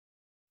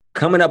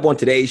Coming up on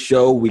today's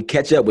show, we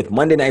catch up with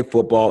Monday Night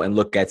Football and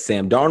look at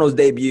Sam Darnold's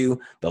debut,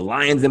 the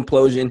Lions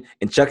implosion,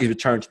 and Chucky's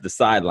return to the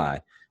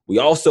sideline. We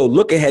also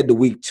look ahead to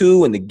week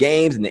 2 and the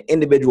games and the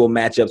individual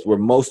matchups we're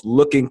most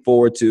looking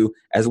forward to,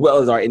 as well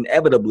as our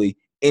inevitably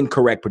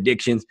incorrect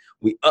predictions.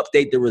 We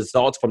update the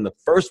results from the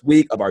first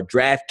week of our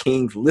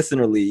DraftKings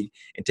Listener League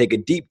and take a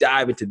deep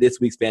dive into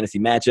this week's fantasy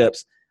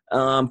matchups.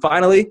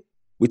 Finally,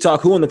 we talk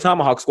who on the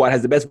ThomaHawk squad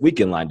has the best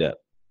weekend lined up.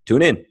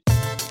 Tune in.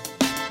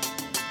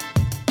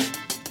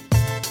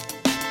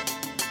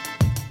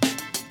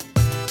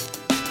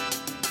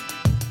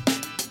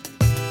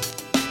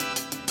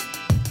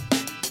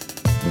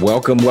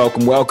 Welcome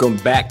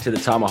back to the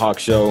ThomaHawk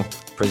Show,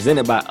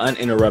 presented by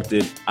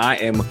Uninterrupted. I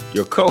am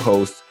your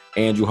co-host,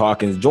 Andrew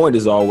Hawkins, joined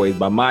as always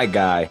by my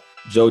guy,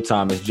 Joe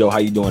Thomas. Joe, how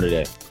you doing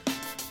today?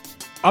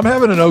 I'm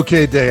having an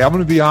okay day. I'm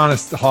going to be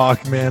honest,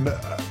 Hawk, man.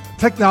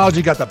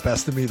 Technology got the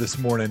best of me this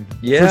morning.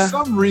 Yeah. For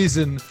some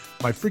reason,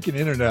 my freaking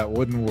internet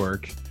wouldn't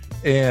work,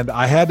 and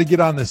I had to get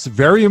on this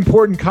very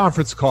important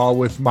conference call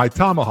with my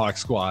ThomaHawk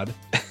squad,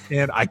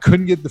 and I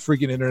couldn't get the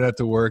freaking internet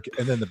to work.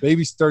 And then the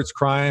baby starts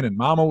crying, and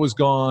Mama was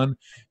gone,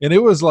 and it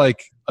was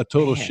like a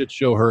total shit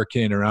show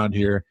hurricane around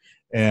here.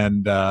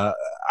 And I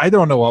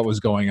don't know what was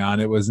going on.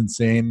 It was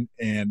insane.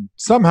 And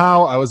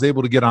somehow I was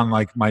able to get on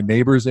like my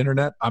neighbor's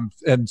internet.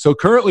 And so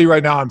currently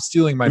right now I'm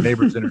stealing my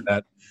neighbor's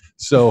internet.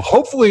 So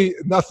hopefully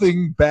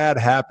nothing bad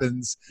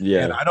happens.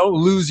 Yeah. And I don't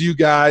lose you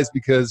guys,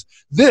 because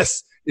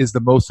this is the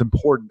most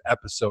important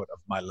episode of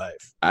my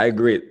life. I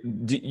agree.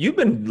 You've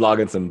been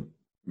logging some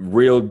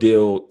real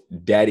deal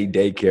daddy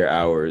daycare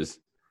hours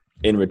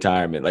in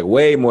retirement, like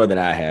way more than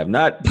I have.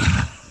 Not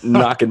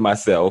knocking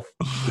myself,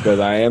 because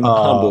I am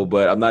humble,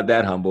 but I'm not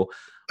that humble.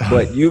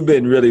 But you've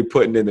been really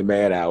putting in the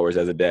man hours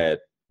as a dad.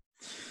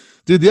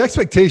 Dude, the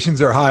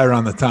expectations are higher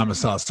on the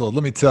Thomas household,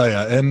 let me tell you.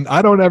 And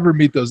I don't ever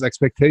meet those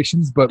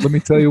expectations, but let me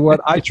tell you what,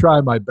 I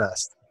try my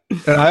best.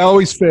 And I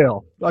always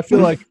fail. I feel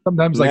like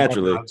sometimes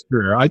naturally. Like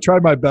career, I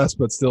tried my best,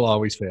 but still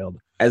always failed.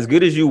 As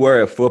good as you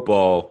were at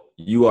football,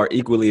 you are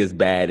equally as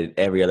bad at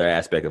every other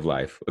aspect of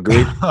life.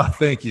 Agreed?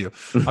 Thank you.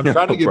 I'm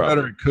trying to get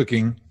better at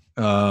cooking.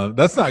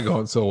 That's not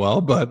going so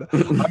well, but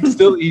I'm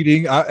still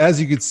eating. As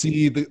you can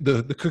see,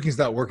 the cooking's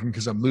not working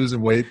because I'm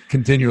losing weight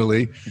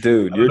continually.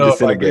 Dude, you're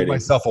disintegrating. I gave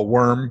myself a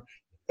worm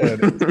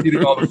and it's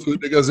eating all the food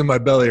that goes in my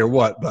belly or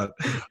what, but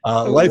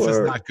life is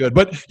not good.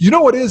 But you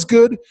know what is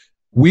good?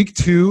 Week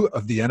 2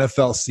 of the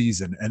NFL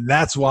season, and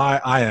that's why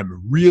I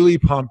am really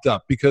pumped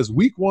up, because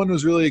week 1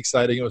 was really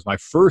exciting. It was my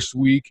first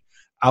week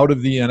out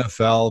of the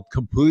NFL,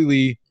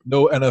 completely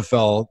no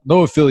NFL,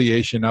 no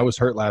affiliation. I was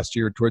hurt last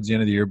year towards the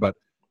end of the year, but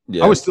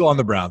I was still on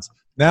the Browns.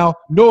 Now,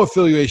 no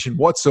affiliation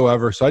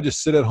whatsoever, so I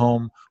just sit at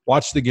home,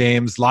 watch the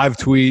games, live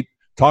tweet,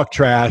 talk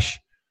trash,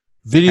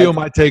 video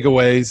my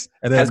takeaways.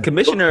 And then has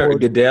Commissioner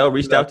Goodell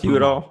reached out to you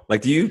at all?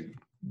 Like, has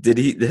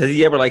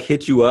he ever like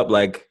hit you up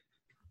like,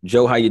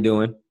 Joe, how you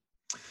doing?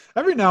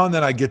 Every now and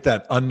then I get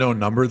that unknown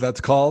number that's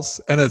calls,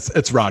 and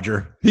it's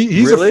Roger.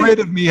 He's really afraid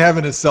of me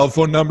having his cell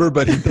phone number,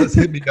 but he does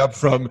hit me up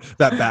from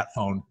that bat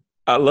phone.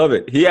 I love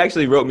it. He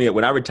actually wrote me,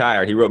 when I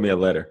retired, he wrote me a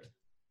letter.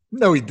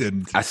 No, he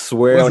didn't. I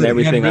swear on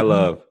everything I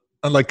love.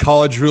 On like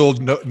college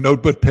ruled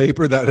notebook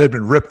paper that had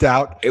been ripped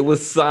out. It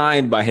was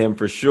signed by him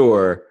for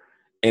sure.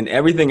 And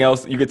everything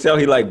else, you could tell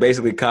he like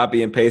basically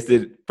copy and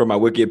pasted from my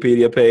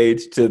Wikipedia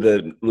page to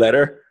the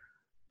letter.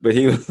 But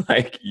he was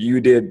like,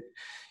 you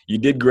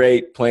did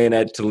great playing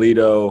at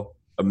Toledo,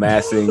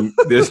 amassing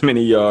this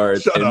many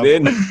yards. Shut and up.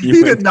 Then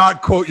he did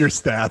not quote your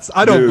stats.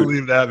 I don't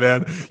believe that,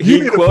 man.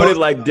 He quoted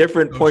like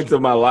different points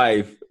of my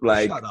life.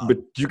 Like, but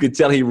you could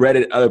tell he read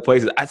it other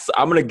places.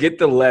 I'm going to get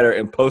the letter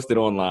and post it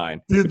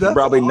online. Dude, that's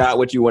probably not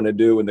what you want to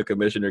do when the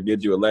commissioner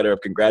gives you a letter of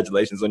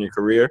congratulations on your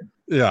career.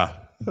 Yeah.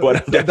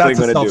 But I'm definitely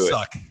going to do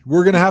it.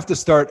 We're going to have to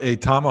start a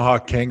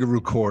ThomaHawk kangaroo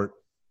court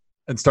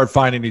and start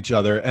finding each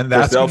other. And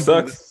that's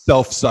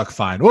self-suck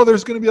fine. Well,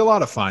 there's going to be a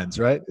lot of fines,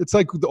 right? It's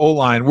like the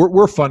O-line.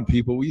 We're fun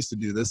people. We used to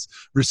do this.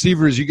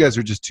 Receivers, you guys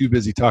are just too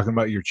busy talking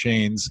about your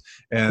chains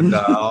and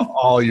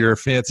all your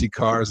fancy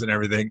cars and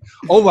everything.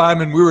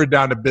 O-linemen, we were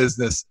down to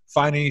business,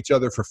 finding each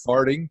other for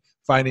farting,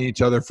 finding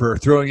each other for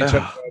throwing each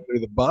other under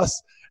the bus,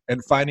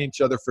 and finding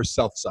each other for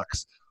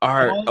self-sucks.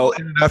 All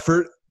in an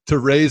effort to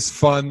raise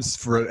funds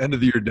for an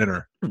end-of-the-year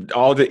dinner.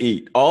 All to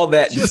eat. All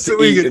that just to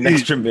eat an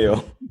extra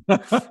meal.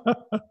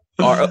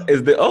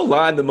 Is the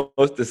O-line the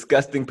most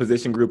disgusting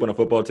position group on a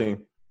football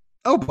team?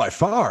 Oh, by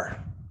far.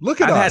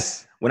 Look at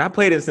us. When I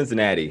played in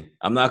Cincinnati,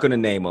 I'm not going to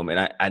name them,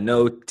 and I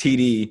know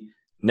TD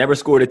never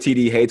scored a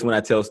TD, hates when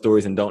I tell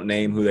stories and don't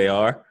name who they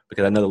are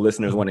because I know the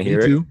listeners want to hear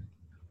it.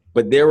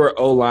 But there were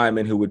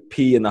O-linemen who would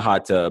pee in the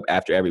hot tub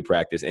after every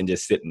practice and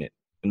just sit in it.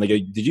 And like,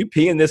 did you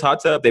pee in this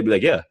hot tub? They'd be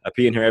like, yeah, I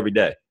pee in here every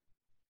day.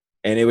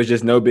 And it was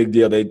just no big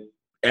deal.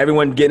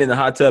 Everyone getting in the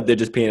hot tub, they're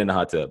just peeing in the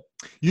hot tub.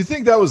 You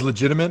think that was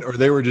legitimate, or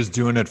they were just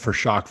doing it for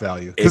shock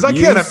value? Because I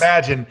can't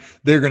imagine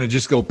they're going to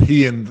just go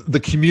pee in the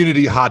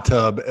community hot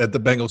tub at the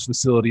Bengals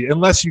facility,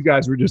 unless you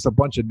guys were just a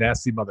bunch of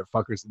nasty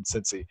motherfuckers in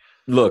Cincy.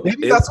 Look,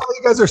 maybe that's why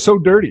you guys are so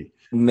dirty.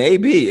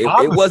 Maybe.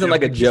 It wasn't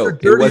like a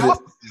joke.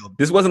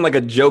 This wasn't like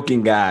a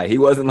joking guy. He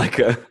wasn't like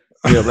a,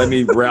 let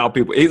me rile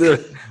people. He's a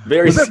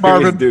very Was it serious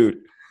Marvin? dude.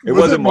 It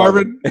wasn't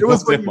Marvin. It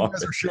was when you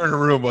guys were sharing a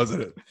room,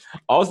 wasn't it?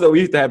 Also,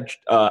 we used to have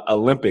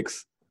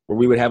Olympics where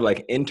we would have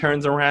like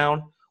interns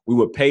around. We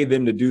would pay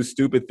them to do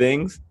stupid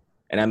things.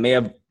 And I may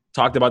have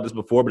talked about this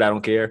before, but I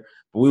don't care.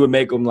 But we would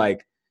make them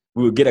like,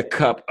 we would get a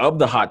cup of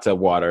the hot tub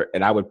water,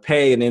 and I would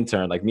pay an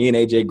intern, like me and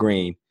AJ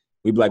Green.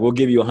 We'd be like, we'll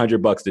give you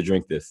 $100 to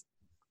drink this.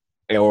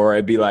 Or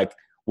it'd be like,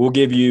 we'll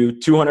give you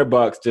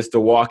 $200 just to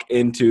walk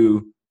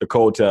into the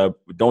cold tub.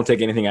 Don't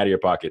take anything out of your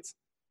pockets.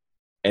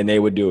 And they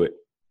would do it.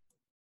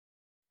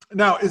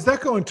 Now, is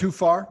that going too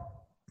far?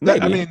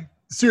 Maybe. I mean,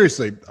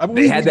 seriously.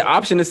 They had the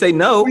option to say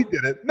no. We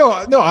did it. No,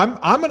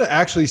 I'm going to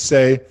actually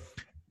say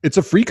it's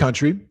a free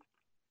country.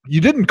 You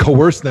didn't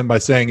coerce them by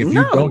saying, if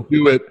you don't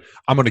do it,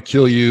 I'm going to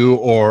kill you,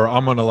 or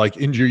I'm going to like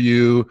injure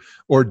you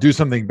or do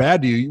something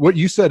bad to you. What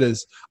you said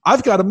is,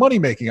 I've got a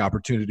money-making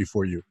opportunity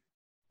for you.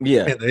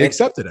 Yeah. And they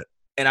accepted it.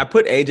 And I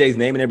put AJ's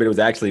name in there, but it was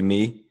actually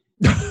me.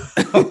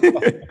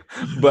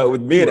 But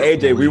with me and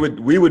AJ,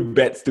 we would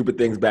bet stupid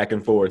things back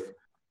and forth.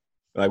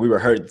 Like we were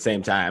hurt at the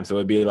same time. So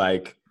it'd be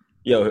like,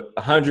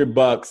 $100,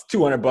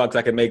 $200,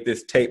 I could make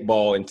this tape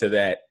ball into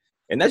that.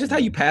 And that's just how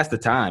you pass the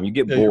time. You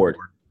get bored.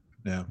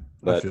 Yeah.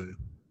 But, I feel you.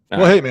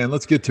 Well, hey, man,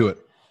 let's get to it.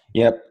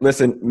 Yep.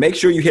 Listen, make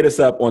sure you hit us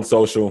up on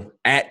social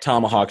at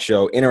ThomaHawk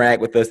Show.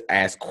 Interact with us,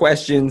 ask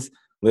questions.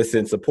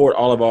 Listen, support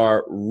all of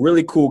our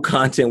really cool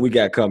content we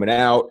got coming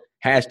out.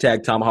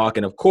 Hashtag ThomaHawk.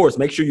 And, of course,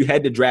 make sure you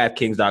head to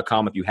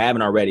DraftKings.com if you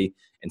haven't already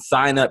and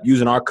sign up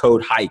using our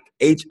code HIKE,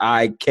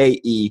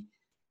 HIKE.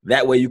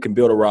 That way you can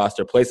build a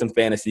roster, play some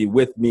fantasy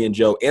with me and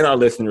Joe in our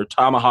listener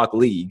ThomaHawk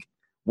League.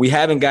 We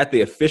haven't got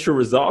the official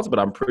results, but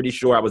I'm pretty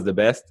sure I was the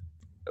best.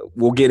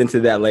 We'll get into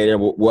that later.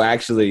 We'll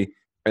actually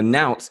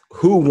announce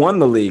who won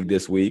the league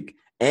this week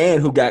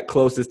and who got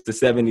closest to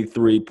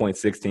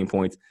 73.16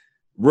 points.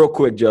 Real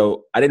quick,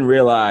 Joe, I didn't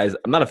realize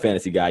 – I'm not a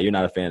fantasy guy. You're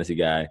not a fantasy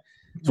guy.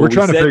 So we're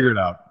trying to figure it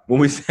out. When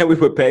we said we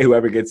would pay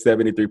whoever gets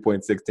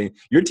 73.16,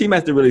 your team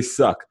has to really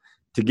suck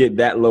to get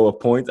that low of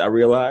points, I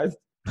realized.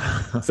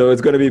 So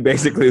it's going to be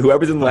basically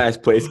whoever's in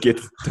last place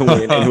gets to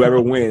win, and whoever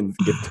wins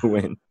gets to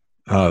win.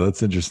 Oh,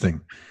 that's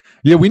interesting.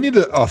 Yeah, we need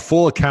a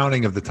full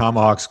accounting of the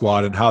ThomaHawk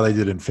squad and how they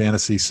did in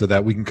fantasy so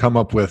that we can come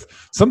up with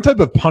some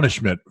type of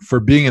punishment for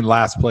being in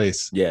last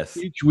place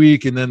each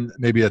week, and then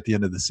maybe at the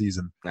end of the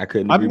season.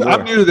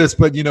 I'm new to this,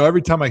 but,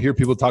 every time I hear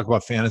people talk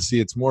about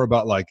fantasy, it's more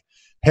about like,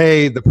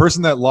 hey, the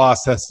person that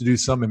lost has to do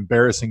some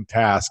embarrassing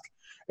task,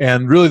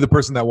 and really the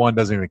person that won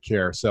doesn't even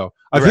care. So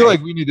I feel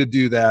like we need to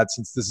do that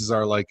since this is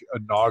our like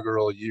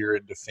inaugural year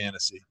into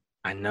fantasy.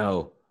 I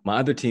know. My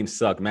other team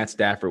sucked. Matt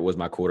Stafford was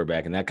my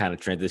quarterback, and that kind of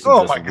transitioned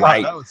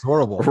that was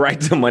horrible. Right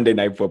to Monday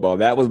Night Football.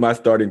 That was my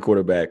starting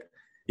quarterback.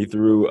 He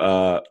threw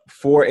 4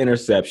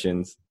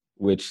 interceptions,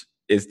 which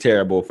is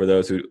terrible for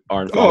those who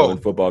aren't following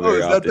football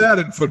very often. Is that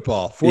bad in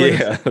football?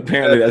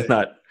 Apparently that's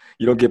not –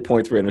 you don't get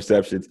points for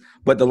interceptions.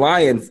 But the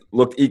Lions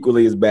looked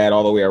equally as bad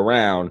all the way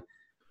around.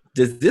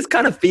 Does this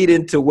kind of feed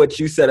into what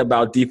you said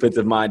about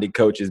defensive-minded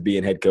coaches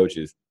being head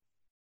coaches?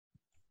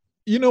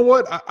 You know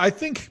what? I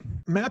think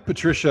Matt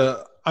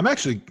Patricia – I'm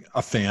actually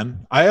a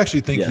fan. I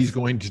actually think he's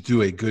going to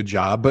do a good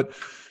job. But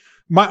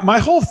my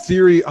whole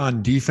theory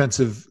on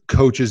defensive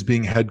coaches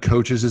being head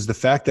coaches is the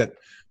fact that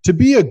to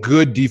be a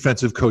good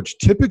defensive coach,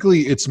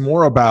 typically it's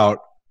more about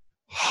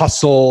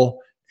hustle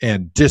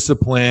and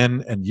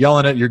discipline and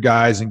yelling at your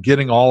guys and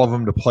getting all of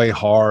them to play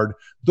hard.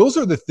 Those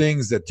are the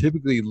things that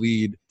typically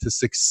lead to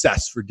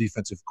success for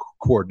defensive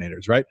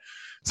coordinators, right?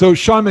 So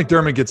Sean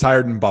McDermott gets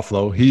hired in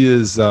Buffalo. He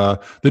is the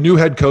new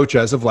head coach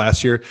as of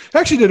last year.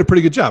 Actually did a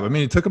pretty good job. I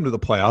mean, he took him to the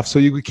playoffs, so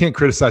we can't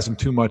criticize him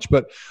too much.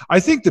 But I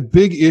think the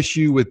big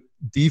issue with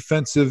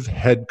defensive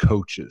head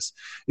coaches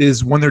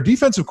is when they're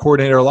defensive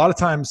coordinator, a lot of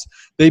times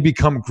they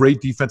become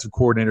great defensive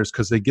coordinators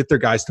because they get their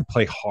guys to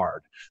play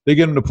hard. They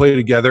get them to play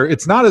together.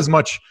 It's not as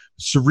much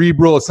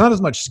cerebral. It's not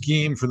as much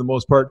scheme for the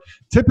most part.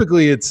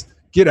 Typically, it's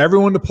get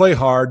everyone to play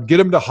hard, get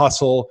them to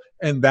hustle,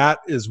 and that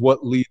is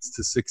what leads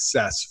to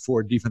success for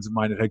a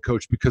defensive-minded head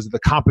coach because of the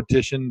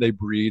competition they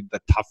breed, the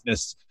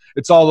toughness.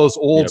 It's all those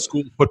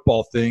old-school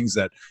football things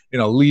that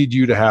lead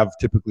you to have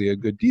typically a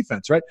good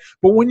defense, right?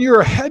 But when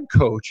you're a head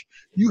coach,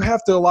 you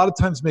have to a lot of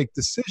times make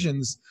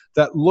decisions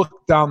that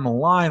look down the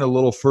line a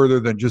little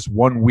further than just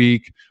 1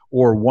 week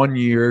or 1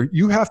 year.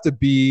 You have to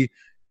be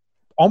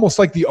almost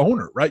like the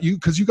owner, right?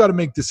 Because you got to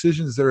make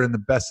decisions that are in the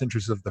best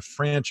interest of the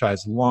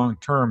franchise long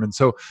term. And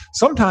so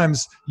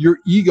sometimes your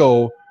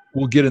ego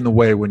will get in the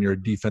way when you're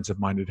a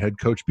defensive-minded head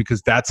coach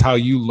because that's how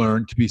you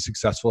learn to be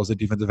successful as a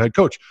defensive head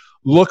coach.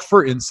 Look,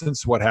 for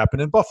instance, what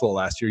happened in Buffalo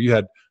last year. You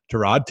had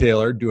Tyrod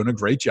Taylor doing a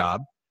great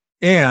job,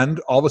 and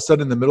all of a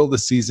sudden in the middle of the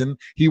season,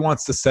 he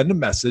wants to send a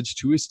message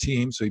to his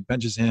team, so he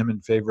benches him in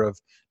favor of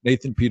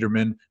Nathan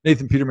Peterman.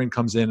 Nathan Peterman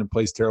comes in and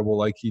plays terrible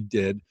like he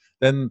did.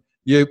 Then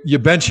you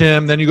bench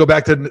him, then you go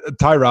back to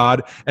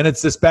Tyrod, and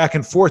it's this back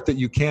and forth that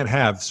you can't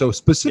have. So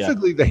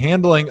specifically the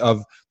handling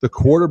of the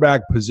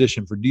quarterback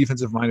position for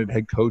defensive-minded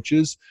head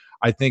coaches,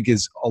 I think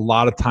is a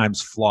lot of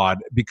times flawed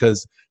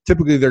because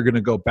typically they're going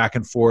to go back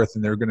and forth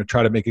and they're going to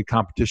try to make a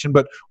competition.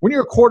 But when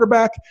you're a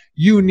quarterback,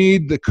 you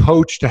need the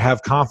coach to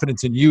have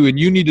confidence in you, and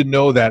you need to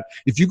know that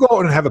if you go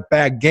out and have a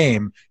bad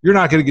game, you're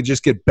not going to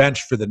just get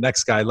benched for the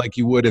next guy like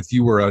you would if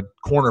you were a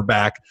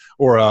cornerback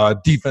or a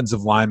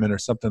defensive lineman or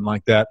something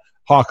like that.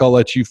 Hawk, I'll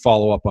let you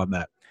follow up on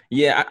that.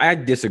 Yeah, I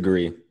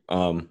disagree.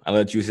 I'll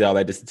let you say all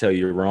that just to tell you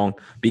you're wrong,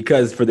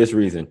 because for this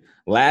reason.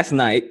 Last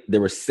night, there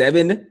were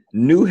 7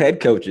 new head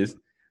coaches.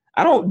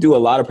 I don't do a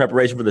lot of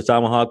preparation for the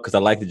ThomaHawk because I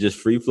like to just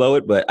free flow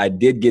it, but I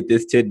did get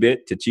this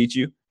tidbit to cheat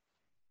you.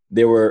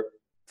 There were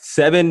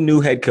 7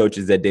 new head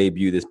coaches that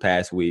debuted this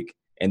past week,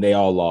 and they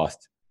all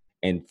lost.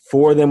 And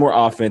 4 of them were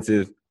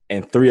offensive,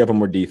 and 3 of them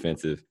were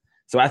defensive.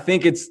 So I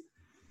think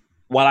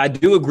while I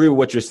do agree with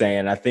what you're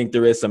saying, I think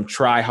there is some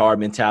try-hard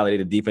mentality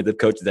to defensive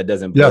coaches that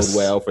doesn't bode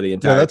well for the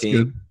entire team.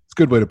 Good. It's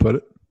a good way to put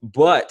it.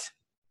 But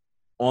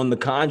on the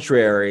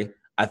contrary,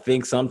 I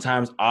think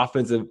sometimes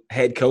offensive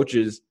head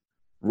coaches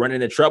run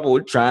into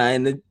trouble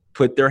trying to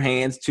put their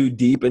hands too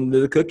deep into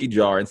the cookie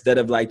jar instead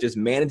of like just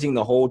managing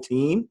the whole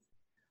team.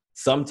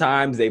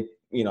 Sometimes they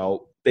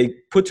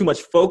put too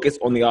much focus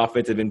on the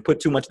offensive and put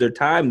too much of their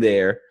time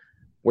there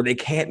where they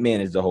can't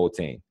manage the whole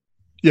team.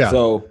 Yeah.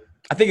 So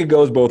I think it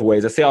goes both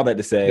ways. I say all that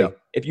to say,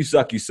 if you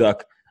suck, you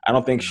suck. I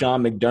don't think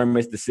Sean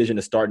McDermott's decision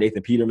to start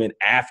Nathan Peterman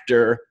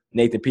after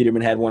Nathan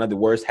Peterman had one of the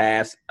worst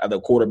halves of the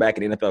quarterback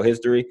in NFL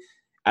history,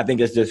 I think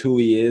it's just who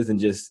he is and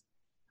just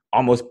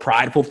almost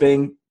prideful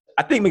thing.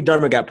 I think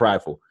McDermott got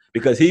prideful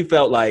because he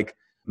felt like,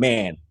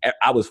 man,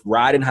 I was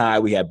riding high.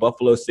 We had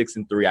Buffalo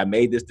 6-3. I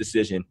made this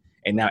decision,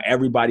 and now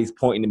everybody's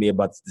pointing to me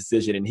about this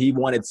decision. And he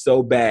wanted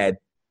so bad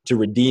to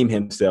redeem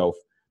himself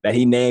that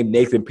he named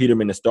Nathan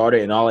Peterman the starter,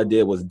 and all I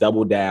did was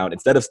double down.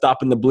 Instead of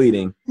stopping the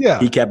bleeding,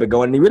 he kept it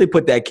going. And he really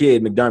put that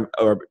kid, McDermott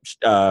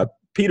or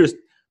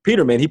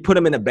Peterman, he put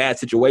him in a bad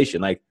situation.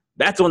 Like,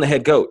 that's on the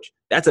head coach.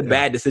 That's a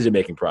bad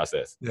decision-making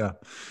process. Yeah.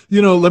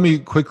 Let me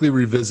quickly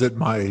revisit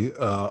my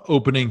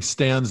opening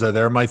stanza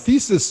there. My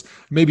thesis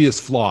maybe is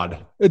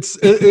flawed.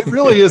 It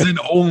really isn't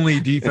only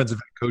defensive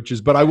head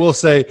coaches, but I will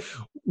say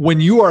when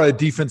you are a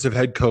defensive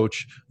head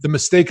coach, the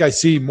mistake I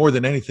see more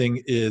than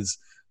anything is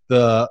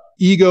the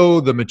ego,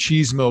 the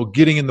machismo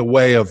getting in the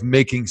way of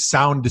making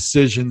sound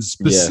decisions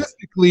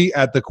specifically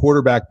at the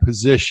quarterback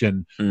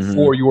position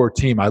for your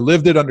team. I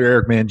lived it under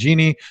Eric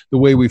Mangini, the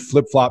way we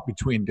flip-flop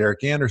between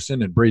Derek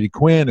Anderson and Brady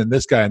Quinn and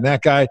this guy and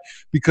that guy,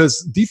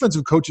 because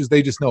defensive coaches,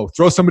 they just know,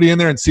 throw somebody in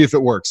there and see if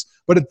it works.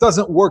 But it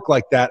doesn't work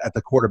like that at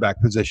the quarterback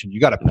position.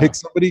 You got to pick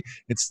somebody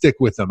and stick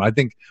with them. I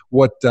think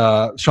what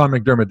Sean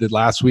McDermott did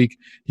last week,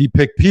 he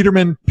picked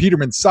Peterman.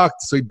 Peterman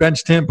sucked, so he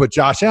benched him, put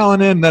Josh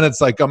Allen in. Then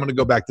it's like, I'm going to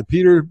go back to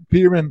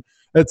Peterman.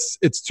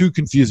 It's too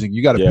confusing.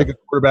 You got to pick a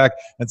quarterback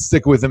and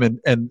stick with him,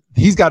 and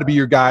he's got to be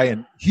your guy,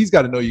 and he's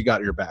got to know you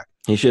got your back.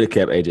 He should have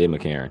kept A.J.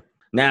 McCarron.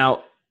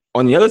 Now,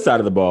 on the other side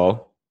of the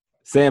ball,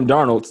 Sam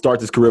Darnold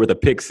starts his career with a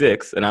pick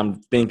 6, and I'm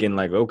thinking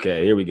like,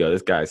 okay, here we go.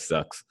 This guy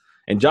sucks.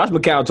 And Josh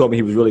McCown told me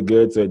he was really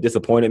good, so it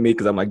disappointed me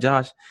because I'm like,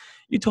 Josh,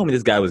 you told me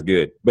this guy was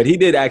good. But he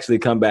did actually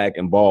come back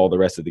and ball the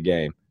rest of the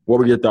game. What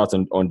were your thoughts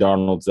on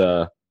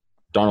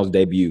Darnold's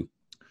debut?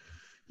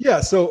 Yeah,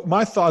 so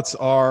my thoughts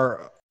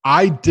are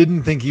I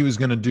didn't think he was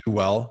going to do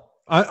well.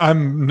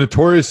 I'm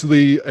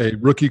notoriously a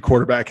rookie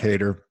quarterback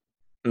hater.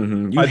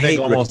 You hate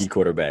rookie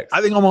quarterbacks.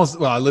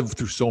 I lived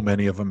through so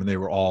many of them, and they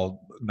were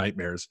all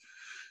nightmares.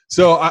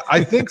 So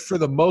I think for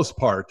the most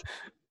part,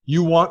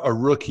 you want a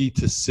rookie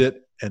to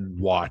sit and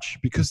watch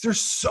because there's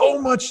so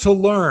much to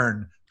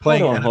learn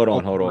playing. Hold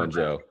on,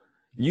 Joe.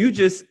 You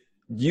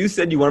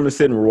said you want him to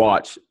sit and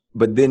watch,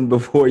 but then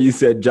before you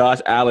said Josh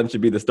Allen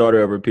should be the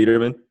starter over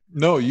Peterman.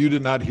 No, you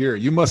did not hear.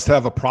 You must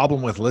have a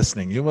problem with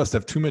listening. You must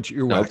have too much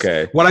earwax.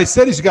 Okay. What I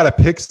said is you got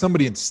to pick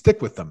somebody and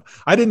stick with them.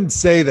 I didn't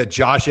say that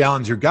Josh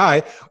Allen's your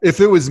guy.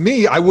 If it was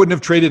me, I wouldn't have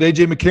traded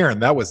A.J.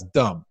 McCarron. That was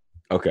dumb.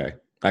 Okay.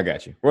 I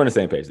got you. We're on the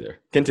same page there.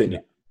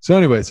 Continue. So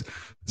anyways,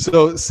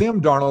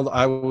 Sam Darnold,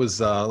 I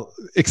was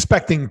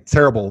expecting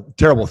terrible,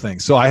 terrible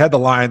things. So I had the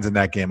Lions in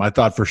that game. I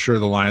thought for sure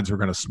the Lions were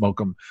going to smoke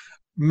them.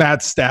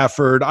 Matt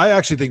Stafford, I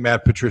actually think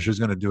Matt Patricia is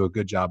going to do a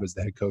good job as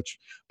the head coach,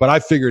 but I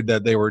figured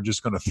that they were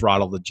just going to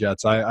throttle the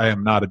Jets. I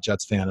am not a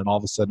Jets fan, and all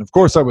of a sudden, of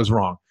course, I was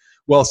wrong.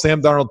 Well,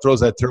 Sam Darnold throws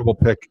that terrible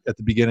pick at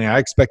the beginning. I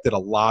expected a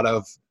lot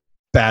of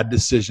bad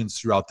decisions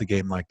throughout the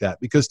game like that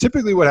because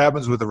typically what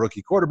happens with a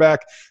rookie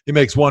quarterback, he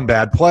makes one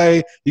bad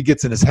play, he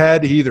gets in his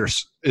head, he either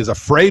is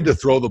afraid to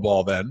throw the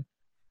ball then,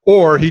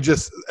 or he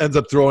just ends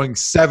up throwing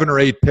 7 or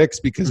 8 picks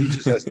because he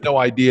just has no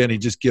idea and he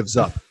just gives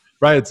up.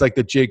 Right, it's like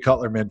the Jay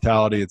Cutler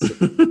mentality. It's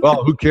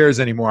well, who cares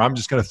anymore? I'm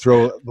just going to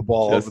throw the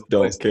ball over the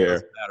place. Don't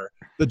care.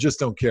 They just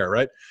don't care,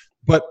 right?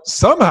 But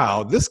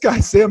somehow this guy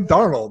Sam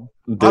Darnold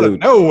out of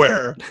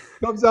nowhere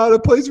comes out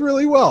and plays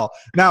really well.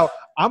 Now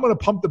I'm going to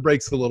pump the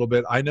brakes a little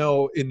bit. I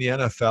know in the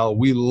NFL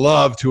we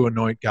love to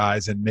anoint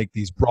guys and make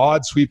these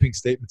broad, sweeping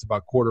statements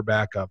about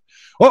quarterback of,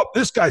 oh,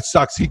 this guy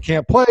sucks, he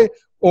can't play,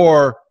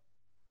 or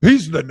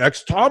he's the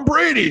next Tom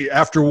Brady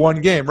after one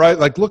game, right?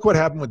 Like look what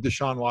happened with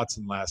Deshaun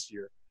Watson last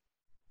year.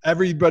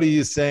 everybody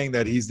is saying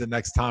that he's the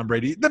next Tom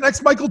Brady, the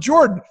next Michael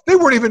Jordan. They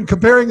weren't even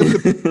comparing him to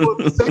people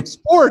in the same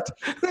sport.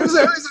 They was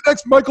he's the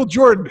next Michael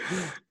Jordan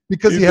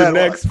because he's he had the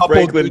next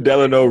Franklin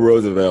Delano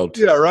Roosevelt.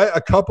 Yeah, right.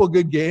 A couple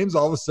good games,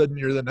 all of a sudden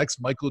you're the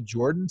next Michael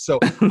Jordan. So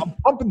I'm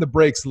pumping the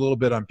brakes a little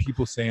bit on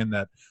people saying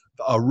that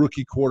a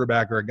rookie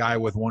quarterback or a guy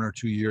with 1 or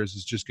 2 years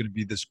is just going to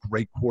be this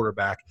great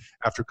quarterback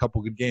after a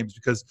couple good games.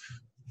 Because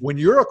when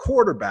you're a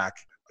quarterback,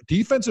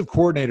 defensive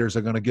coordinators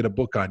are going to get a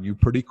book on you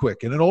pretty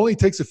quick. And it only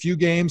takes a few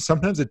games.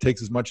 Sometimes it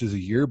takes as much as a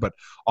year. But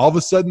all of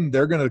a sudden,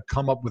 they're going to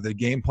come up with a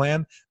game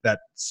plan that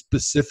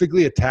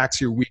specifically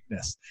attacks your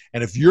weakness.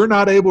 And if you're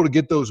not able to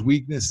get those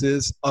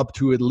weaknesses up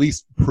to at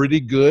least pretty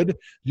good,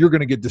 you're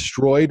going to get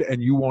destroyed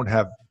and you won't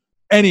have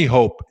any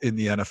hope in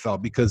the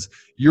NFL because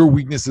your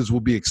weaknesses will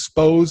be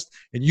exposed.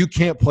 And you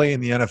can't play in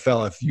the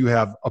NFL if you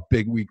have a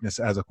big weakness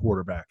as a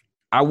quarterback.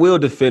 I will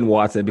defend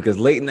Watson because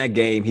late in that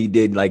game, he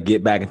did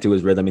get back into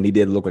his rhythm and he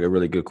did look like a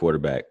really good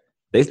quarterback.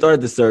 They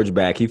started to surge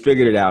back. He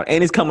figured it out.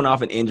 And he's coming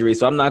off an injury,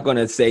 so I'm not going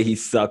to say he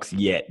sucks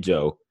yet,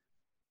 Joe.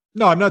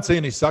 No, I'm not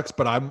saying he sucks,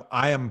 but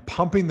I am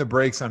pumping the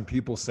brakes on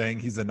people saying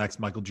he's the next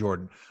Michael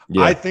Jordan.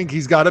 Yeah. I think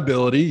he's got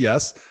ability,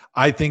 yes.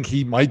 I think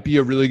he might be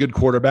a really good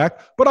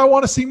quarterback, but I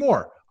want to see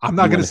more. I'm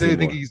not going to say I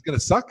think he's going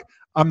to suck.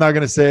 I'm not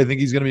going to say I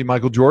think he's going to be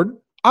Michael Jordan.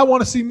 I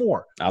want to see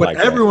more. But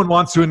everyone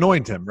wants to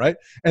anoint him, right?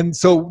 And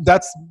so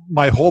that's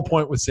my whole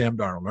point with Sam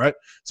Darnold, right?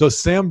 So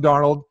Sam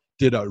Darnold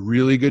did a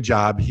really good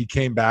job. He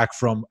came back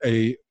from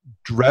a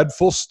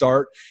dreadful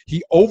start.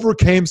 He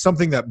overcame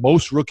something that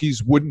most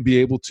rookies wouldn't be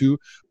able to,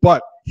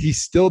 but he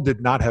still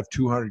did not have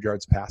 200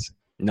 yards passing.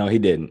 No, he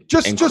didn't.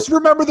 Just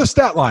remember the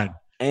stat line.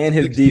 And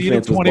his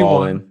defense was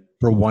balling.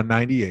 For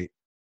 198.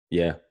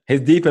 Yeah.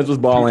 His defense was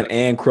balling,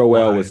 and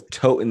Crowell was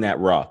toting that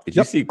rock. Did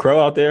you see Crow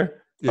out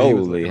there? Yeah,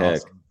 holy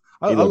heck.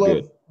 Awesome. I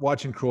love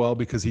watching Crowell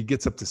because he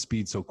gets up to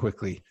speed so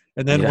quickly.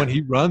 And then when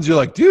he runs, you're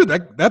like, dude,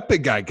 that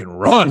big guy can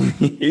run.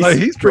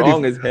 he's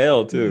strong as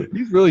hell, too.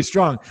 He's really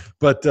strong.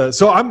 But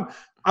so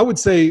I would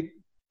say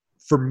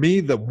for me,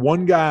 the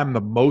one guy I'm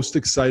the most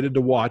excited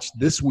to watch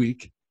this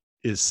week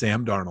is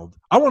Sam Darnold.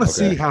 I want to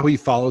see how he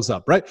follows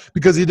up, right?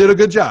 Because he did a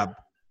good job.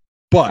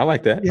 But I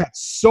like that. He had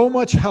so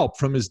much help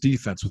from his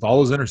defense with all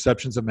those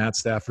interceptions of Matt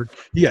Stafford.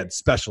 He had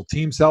special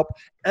teams help.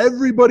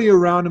 Everybody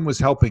around him was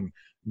helping.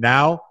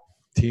 Now,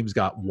 team's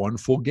got one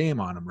full game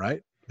on him,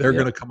 right? They're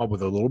going to come up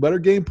with a little better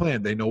game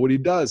plan. They know what he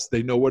does.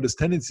 They know what his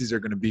tendencies are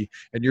going to be.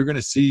 And you're going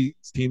to see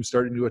teams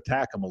starting to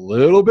attack him a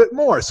little bit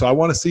more. So I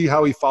want to see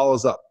how he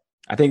follows up.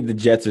 I think the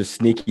Jets are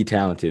sneaky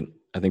talented.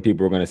 I think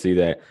people are going to see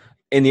that.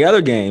 In the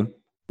other game,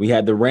 we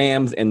had the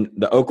Rams and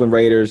the Oakland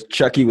Raiders.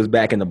 Chucky was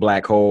back in the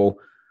black hole.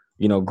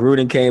 You know,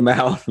 Gruden came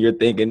out. You're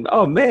thinking,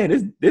 oh,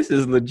 man, this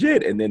is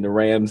legit. And then the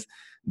Rams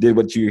did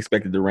what you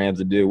expected the Rams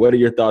to do. What are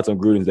your thoughts on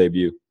Gruden's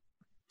debut?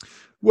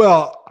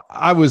 Well,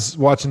 I was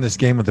watching this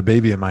game with the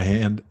baby in my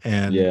hand,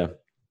 and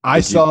I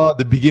saw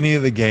the beginning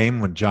of the game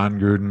when John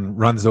Gruden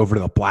runs over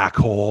to the black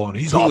hole, and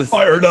he's all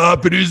fired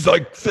up, and he's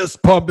like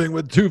fist pumping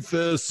with two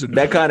fists. And,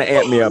 that kind of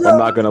amped me up, I'm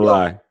not going to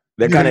lie.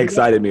 That kind of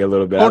excited me a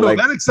little bit. Oh, no,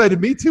 that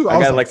excited me too. I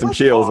got some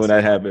chills when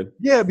that happened.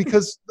 Yeah,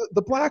 because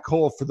the black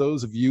hole, for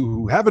those of you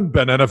who haven't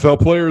been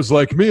NFL players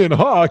like me and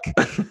Hawk,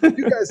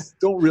 you guys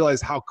don't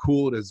realize how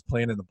cool it is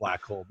playing in the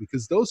black hole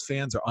because those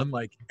fans are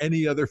unlike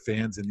any other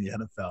fans in the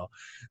NFL.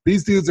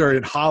 These dudes are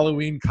in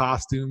Halloween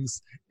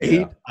costumes,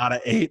 8 out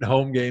of 8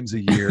 home games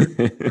a year.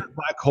 That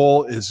black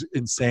hole is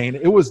insane.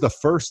 It was the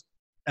first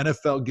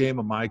NFL game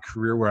of my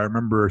career where I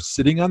remember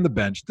sitting on the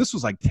bench. This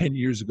was like 10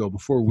 years ago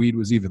before weed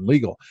was even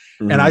legal.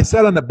 Mm-hmm. And I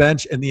sat on the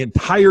bench and the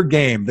entire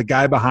game, the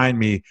guy behind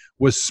me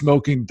was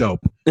smoking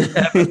dope. And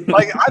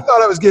I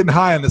thought I was getting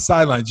high on the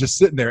sidelines just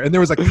sitting there. And there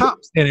was a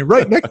cop standing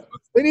right next to us.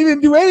 And he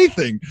didn't do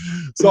anything.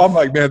 So I'm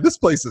like, man, this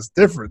place is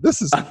different.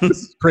 This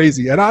is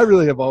crazy. And I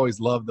really have always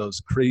loved those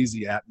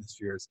crazy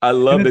atmospheres. I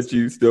love that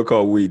you still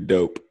call weed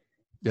dope.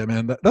 Yeah,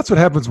 man, that's what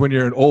happens when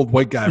you're an old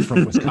white guy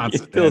from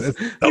Wisconsin.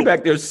 You're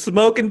back there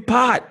smoking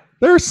pot.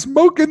 They're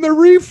smoking the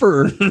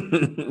reefer.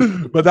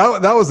 But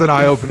that was an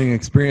eye-opening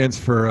experience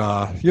for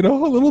a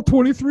little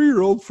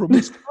 23-year-old from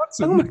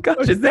Wisconsin. Oh my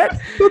gosh, is that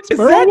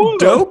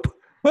dope?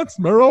 That's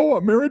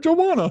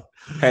marijuana.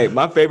 Hey,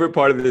 my favorite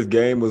part of this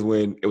game was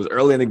when it was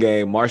early in the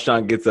game.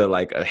 Marshawn gets a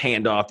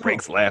handoff,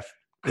 breaks left,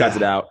 cuts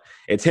it out.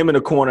 It's him in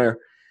the corner,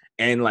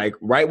 and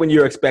right when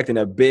you're expecting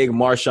a big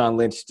Marshawn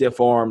Lynch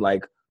stiff arm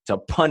to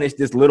punish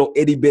this little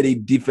itty bitty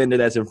defender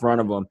that's in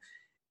front of him.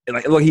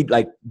 And he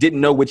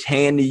didn't know which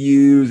hand to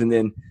use, and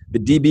then the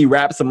DB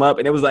wraps him up,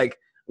 and it was I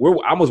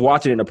was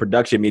watching in a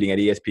production meeting at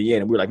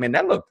ESPN, and we were like, man,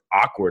 that looked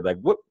awkward.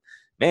 What?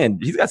 Man,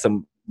 he's got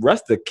some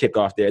rust to kick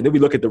off there. And then we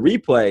look at the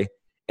replay,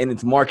 and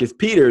it's Marcus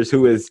Peters,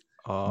 who is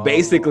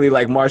basically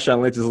like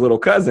Marshawn Lynch's little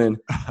cousin.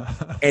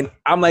 And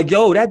I'm like,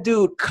 yo, that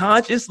dude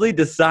consciously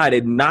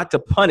decided not to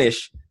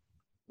punish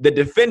the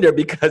defender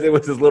because it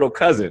was his little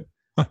cousin.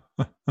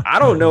 I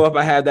don't know if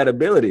I had that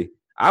ability.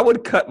 I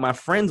would cut my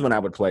friends when I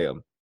would play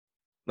them.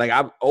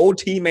 I'm old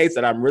teammates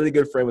that I'm really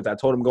good friends with. I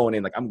told them going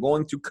in, I'm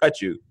going to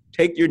cut you.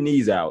 Take your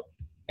knees out.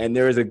 and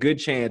there is a good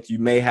chance you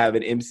may have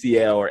an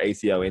MCL or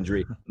ACL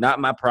injury. Not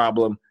my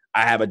problem.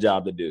 I have a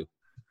job to do.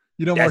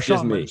 You know, That's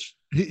just Marshawn me. Lynch,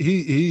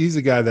 he's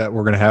a guy that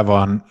we're going to have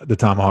on the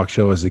ThomaHawk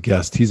show as a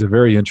guest. He's a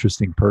very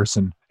interesting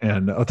person,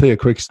 and I'll tell you a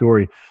quick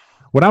story.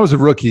 When I was a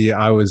rookie,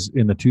 I was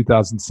in the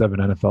 2007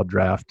 NFL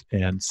draft,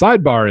 and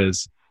sidebar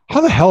is, how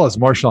the hell is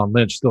Marshawn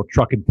Lynch still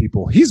trucking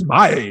people? He's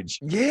my age.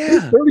 Yeah.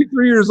 He's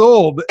 33 years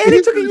old. And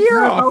he took a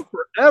year off.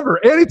 Forever.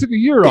 And he took a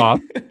year off.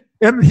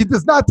 And he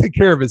does not take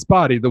care of his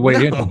body the way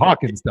Andrew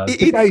Hawkins does.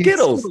 He eats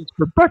Skittles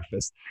for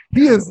breakfast.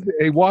 He is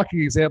a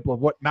walking example of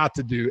what not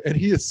to do, and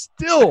he is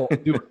still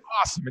doing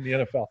awesome in the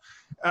NFL.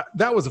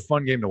 That was a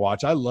fun game to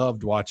watch. I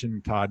loved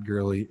watching Todd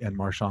Gurley and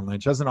Marshawn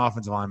Lynch. As an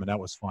offensive lineman, that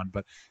was fun.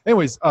 But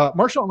anyways,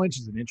 Marshawn Lynch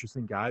is an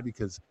interesting guy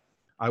because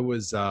I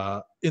was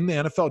in the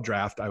NFL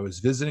draft. I was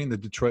visiting the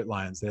Detroit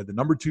Lions. They had the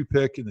number 2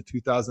 pick in the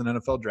 2000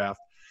 NFL draft.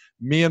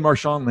 Me and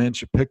Marshawn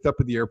Lynch picked up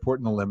at the airport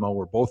in the limo.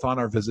 We're both on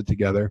our visit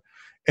together.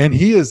 And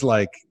he is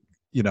like,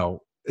 you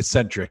know,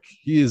 eccentric.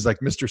 He is like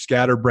Mr.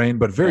 Scatterbrain,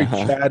 but very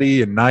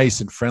chatty and nice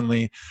and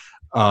friendly.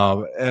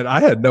 And I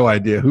had no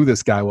idea who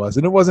this guy was.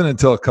 And it wasn't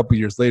until a couple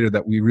years later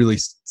that we really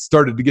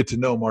started to get to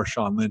know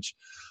Marshawn Lynch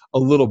a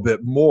little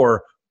bit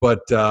more. But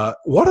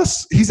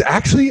he's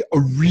actually a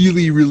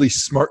really, really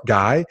smart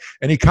guy.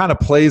 And he kind of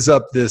plays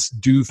up this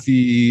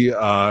doofy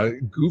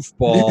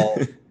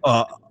goofball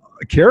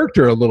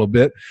character a little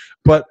bit.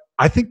 But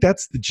I think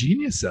that's the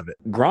genius of it.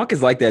 Gronk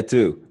is like that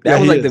too. That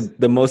was like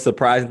the most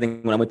surprising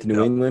thing when I went to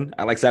New England.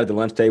 I sat at the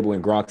lunch table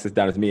and Gronk sits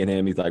down with me and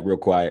him. He's like real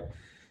quiet.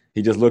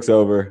 He just looks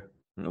over.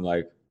 And I'm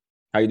like,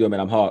 "How you doing,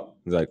 man? I'm Hawk."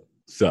 He's like,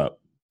 "Sup?"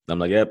 I'm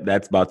like, "Yep,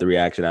 that's about the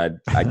reaction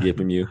I get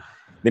from you."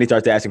 Then he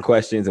starts asking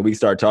questions and we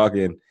start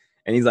talking.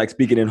 And he's like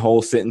speaking in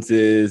whole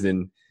sentences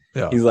and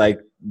he's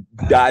like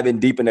diving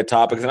deep into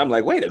topics. And I'm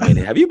like, "Wait a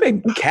minute, have you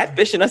been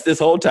catfishing us this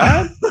whole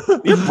time?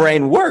 Your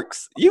brain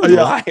works. You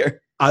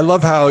liar." I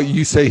love how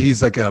you say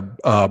he's like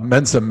a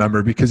Mensa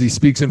member because he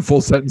speaks in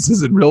full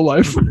sentences in real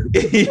life.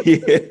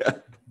 Yeah.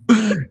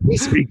 He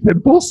speaks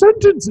in full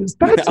sentences.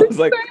 That's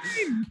insane.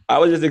 I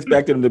was just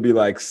expecting him to be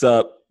like,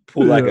 "Sup,"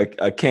 pull like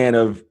a can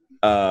of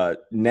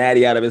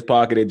natty out of his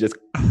pocket and just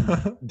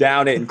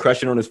down it and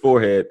crush it on his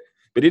forehead.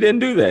 But he didn't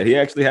do that. He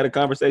actually had a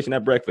conversation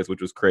at breakfast,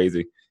 which was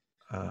crazy.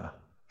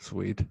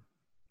 Sweet.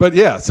 But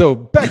yeah, so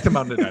back to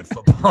Monday Night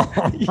Football.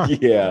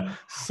 Yeah,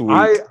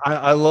 sweet.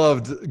 I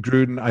loved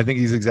Gruden. I think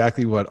he's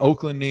exactly what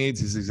Oakland needs.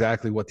 He's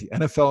exactly what the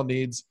NFL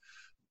needs.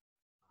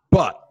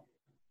 But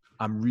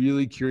I'm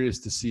really curious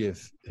to see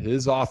if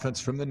his offense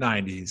from the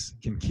 90s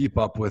can keep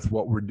up with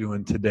what we're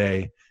doing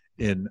today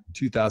in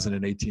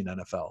 2018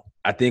 NFL.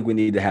 I think we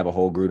need to have a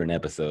whole Gruden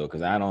episode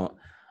because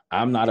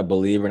I'm not a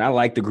believer. And I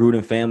like the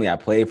Gruden family. I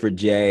played for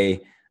Jay.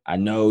 I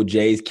know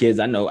Jay's kids.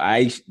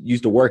 I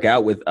used to work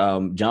out with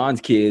John's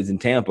kids in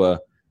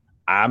Tampa.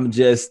 I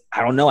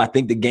don't know. I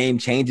think the game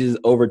changes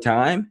over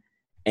time.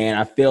 And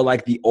I feel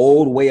like the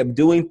old way of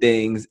doing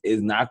things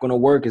is not going to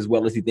work as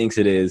well as he thinks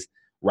it is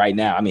right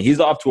now. I mean,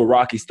 he's off to a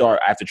rocky start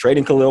after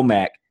trading Khalil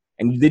Mack.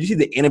 And did you see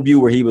the interview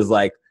where he was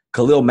like,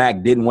 Khalil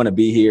Mack didn't want to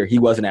be here. He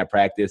wasn't at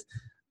practice.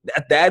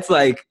 That's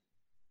like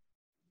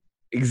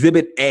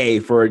exhibit A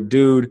for a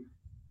dude.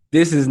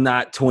 This is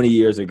not 20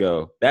 years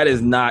ago. That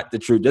is not the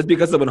truth. Just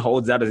because someone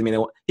holds out doesn't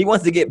mean he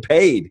wants to get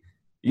paid.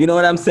 You know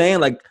what I'm saying?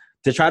 Like,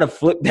 to try to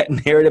flip that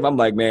narrative, I'm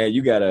like, man,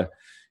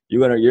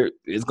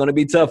 it's going to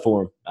be tough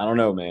for him. I don't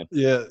know, man.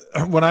 Yeah.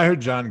 When I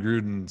heard John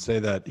Gruden say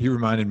that, he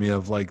reminded me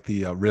of like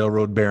the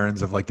railroad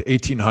barons of like the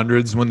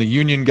 1800s when the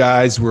union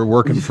guys were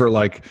working for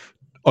like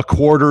a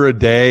quarter a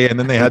day and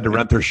then they had to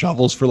rent their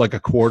shovels for like a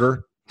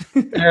quarter.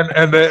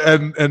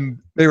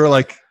 And they were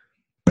like,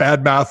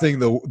 bad-mouthing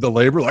the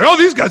labor, like, "Oh,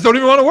 these guys don't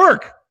even want to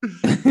work."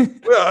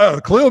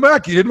 Khalil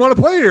Mack, he didn't want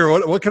to play here.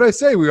 What can I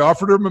say? We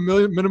offered him $1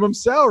 million minimum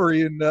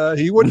salary, and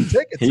he wouldn't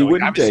take it. He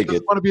wouldn't take it.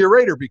 Doesn't want to be a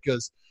Raider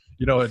because,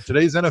 you know, in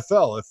today's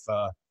NFL,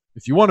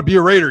 if you want to be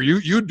a Raider,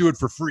 you'd do it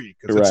for free.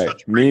 Right.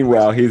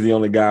 Meanwhile, he's the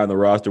only guy on the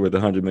roster with a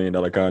 $100 million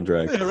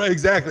contract. Yeah, right.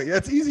 Exactly.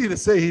 It's easy to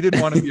say he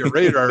didn't want to be a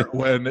Raider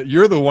when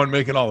you're the one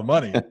making all the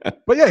money.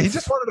 But yeah, he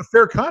just wanted a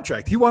fair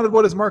contract. He wanted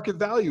what his market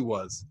value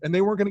was, and they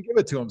weren't going to give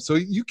it to him. So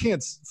you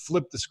can't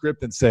flip the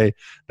script and say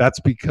that's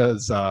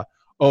because,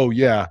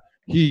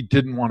 he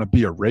didn't want to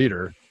be a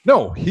Raider.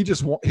 No, he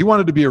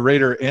wanted to be a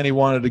Raider, and he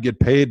wanted to get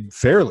paid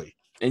fairly.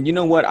 And you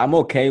know what? I'm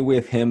okay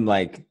with him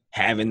like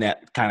having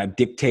that kind of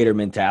dictator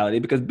mentality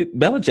because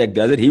Belichick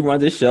does it. He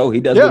runs his show. He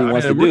does what he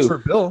wants to do. For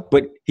Bill.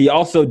 But he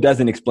also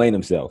doesn't explain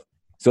himself.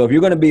 So if you're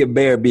going to be a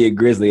Bear, be a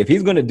Grizzly. If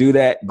he's going to do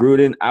that,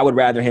 Gruden, I would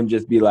rather him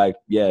just be like,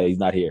 yeah, he's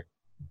not here.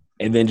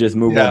 And then just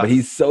move on. But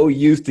he's so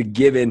used to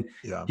giving.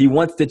 Yeah. He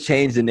wants to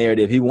change the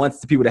narrative. He wants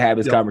the people to have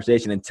his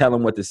conversation and tell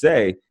him what to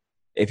say.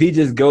 If he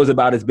just goes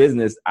about his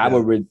business, I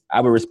would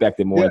respect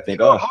it more and think,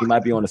 he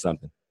might be onto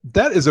something.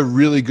 That is a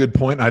really good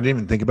point. I didn't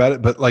even think about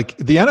it. But like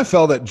the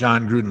NFL that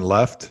John Gruden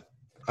left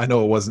I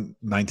know it wasn't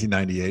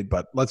 1998,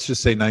 but let's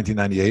just say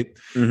 1998.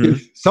 Mm-hmm.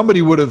 If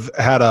somebody would have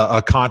had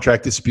a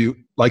contract dispute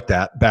like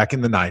that back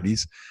in the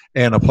 90s,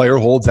 and a player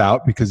holds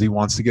out because he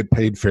wants to get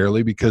paid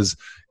fairly, because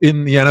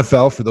in the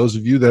NFL, for those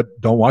of you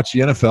that don't watch the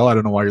NFL, I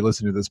don't know why you're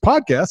listening to this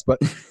podcast, but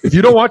if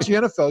you don't watch the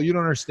NFL, you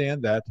don't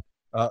understand that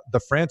the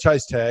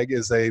franchise tag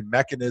is a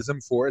mechanism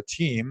for a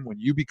team when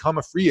you become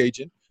a free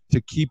agent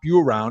to keep you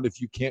around if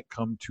you can't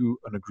come to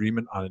an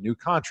agreement on a new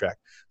contract.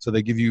 So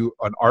they give you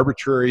an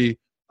arbitrary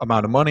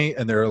amount of money,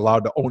 and they're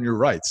allowed to own your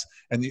rights.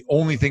 And the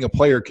only thing a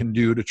player can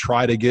do to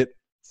try to get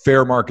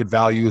fair market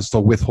value is to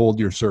withhold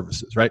your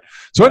services, right?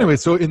 So anyway,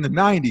 so in the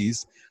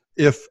 90s,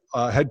 if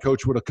a head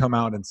coach would have come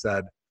out and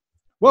said,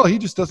 well, he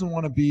just doesn't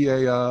want to be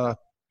a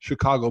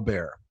Chicago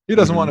Bear. He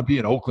doesn't want to be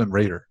an Oakland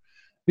Raider.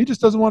 He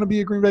just doesn't want to be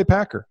a Green Bay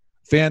Packer.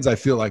 Fans, I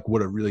feel like,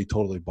 would have really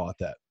totally bought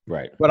that.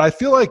 Right. But I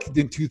feel like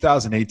in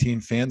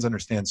 2018, fans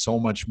understand so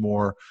much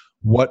more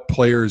what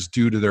players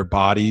do to their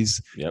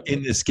bodies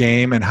in this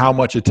game and how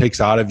much it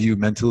takes out of you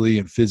mentally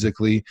and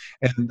physically.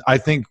 And I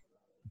think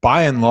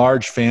by and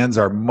large, fans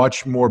are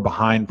much more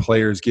behind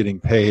players getting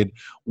paid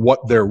what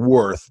they're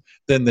worth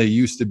than they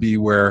used to be,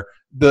 where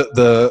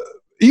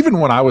even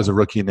when I was a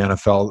rookie in the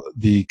NFL,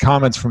 the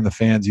comments from the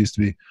fans used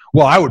to be,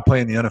 well, I would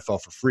play in the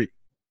NFL for free.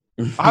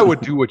 I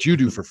would do what you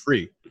do for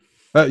free.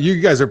 You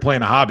guys are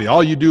playing a hobby.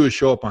 All you do is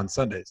show up on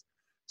Sundays.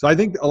 So I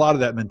think a lot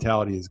of that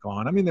mentality is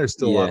gone. I mean, there's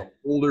still a lot of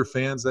older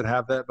fans that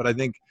have that, but I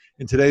think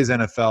in today's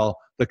NFL,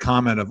 the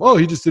comment of, oh,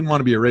 he just didn't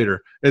want to be a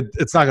Raider,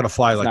 it's not going to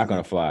fly. It's not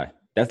going to fly.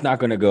 That's not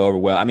going to go over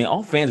well. I mean,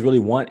 all fans really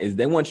want is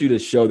they want you to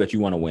show that you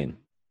want to win.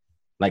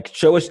 Like,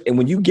 show us. And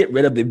when you get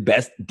rid of the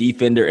best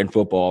defender in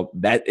football,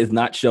 that is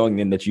not showing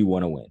them that you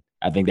want to win.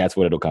 I think that's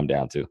what it'll come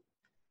down to.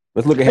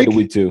 Let's look ahead to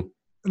week 2.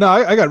 No,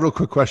 I got a real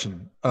quick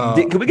question.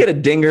 Can we get a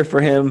dinger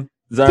for him?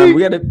 Zarm,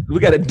 we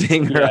got a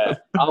dinger. Yeah,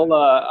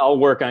 I'll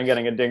work on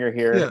getting a dinger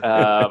here.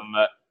 Yeah.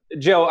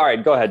 Joe, all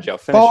right, go ahead, Joe.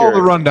 Finish Follow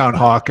the rundown,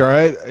 Hawk, all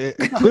right?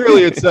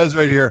 Clearly it says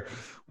right here,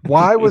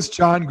 why was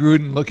John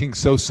Gruden looking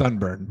so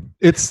sunburned?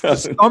 It's the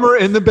summer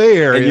in the Bay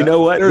Area. And you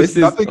know what? There's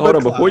nothing hold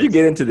on, clouds. before you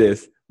get into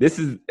this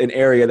is an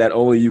area that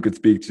only you could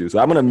speak to. So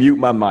I'm going to mute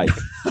my mic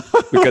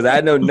because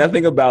I know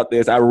nothing about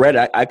this. I read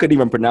it. I couldn't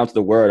even pronounce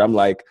the word. I'm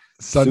like,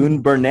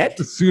 sunburnette?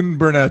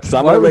 Sunburnette. So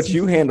I'm going to let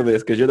you handle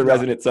this because you're the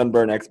resident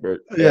sunburn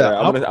expert. Yeah.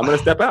 I'm going to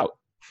step out.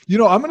 You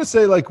know, I'm going to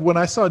say, like, when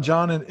I saw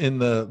John in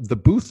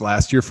the booth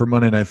last year for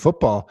Monday Night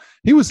Football,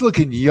 he was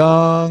looking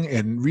young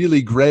and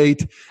really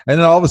great. And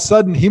then all of a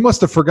sudden, he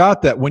must have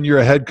forgot that when you're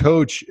a head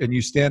coach and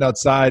you stand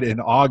outside in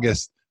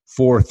August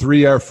for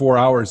 3 or 4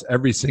 hours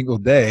every single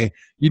day,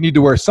 you need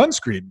to wear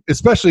sunscreen,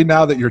 especially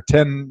now that you're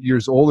 10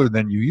 years older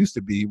than you used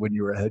to be when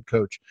you were a head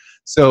coach.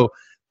 So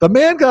the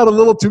man got a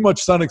little too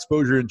much sun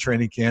exposure in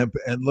training camp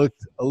and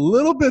looked a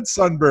little bit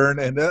sunburned.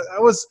 And I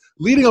was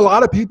leading a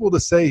lot of people to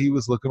say he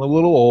was looking a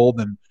little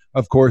old. And,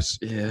 of course,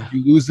 if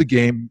you lose the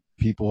game,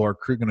 people are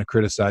going to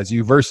criticize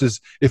you.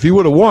 Versus if he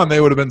would have won, they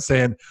would have been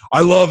saying,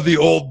 I love the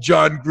old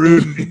John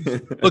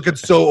Gruden, looking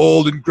so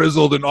old and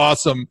grizzled and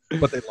awesome.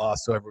 But they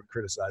lost, so everyone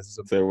criticizes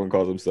him. So everyone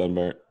calls him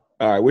sunburnt.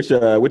 All right, which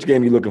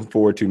game are you looking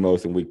forward to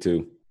most in week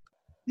 2?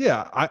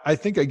 Yeah, I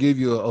think I gave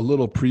you a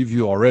little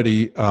preview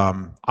already.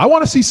 I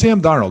want to see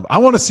Sam Darnold. I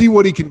want to see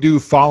what he can do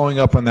following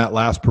up on that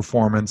last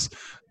performance.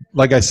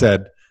 Like I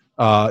said,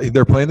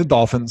 they're playing the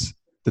Dolphins.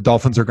 The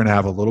Dolphins are going to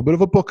have a little bit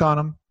of a book on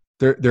him.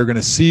 They're going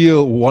to see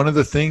one of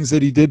the things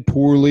that he did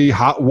poorly.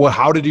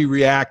 How did he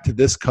react to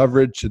this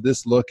coverage, to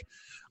this look?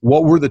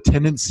 What were the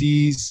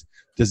tendencies?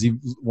 Does he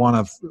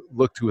want to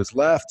look to his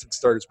left and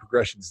start his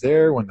progressions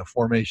there when the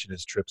formation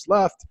is trips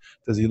left?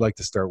 Does he like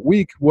to start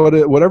weak?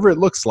 Whatever it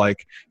looks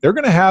like, they're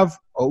going to have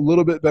a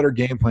little bit better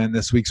game plan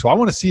this week. So I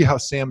want to see how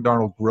Sam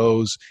Darnold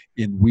grows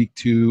in week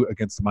 2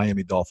 against the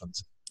Miami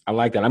Dolphins. I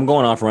like that. I'm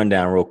going off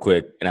rundown real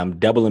quick, and I'm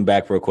doubling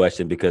back for a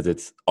question because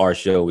it's our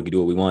show. We can do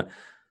what we want.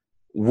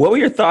 What were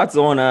your thoughts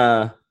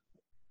on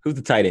who's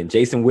the tight end?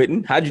 Jason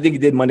Witten? How did you think he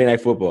did Monday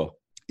Night Football?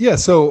 Yeah,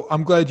 so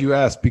I'm glad you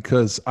asked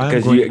because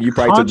you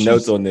probably took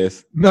notes on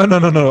this. No.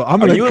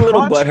 Are you a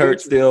little butthurt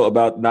still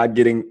about not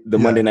getting the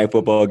Monday Night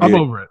Football game?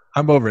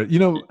 I'm over it. You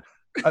know,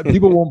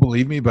 people won't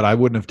believe me, but I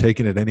wouldn't have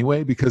taken it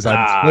anyway because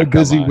I'm so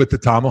busy with the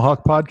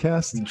ThomaHawk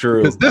podcast.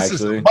 True. Because this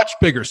is a much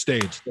bigger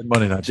stage than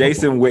Monday Night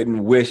Jason Football.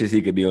 Witten wishes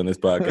he could be on this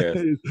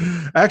podcast.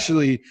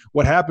 Actually,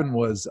 what happened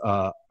was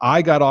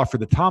I got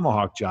offered the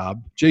ThomaHawk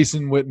job.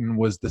 Jason Witten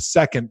was the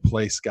second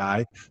place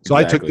guy. So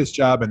I took this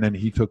job, and then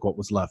he took what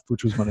was left,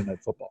 which was Monday Night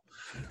Football.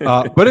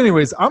 But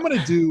anyways, I'm going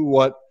to do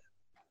what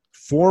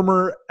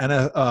former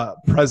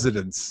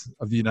presidents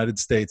of the United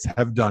States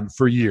have done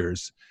for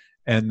years,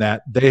 and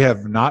that they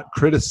have not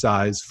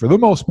criticized, for the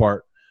most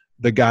part,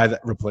 the guy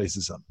that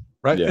replaces him,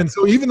 right? Yeah. And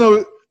so even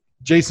though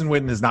Jason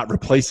Witten is not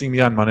replacing me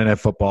on Monday Night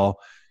Football,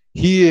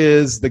 he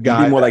is the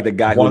guy. More like the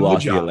guy who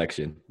lost the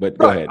election. But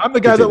go ahead. I'm the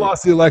guy that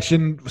lost the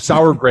election,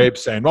 sour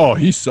grapes, saying, oh,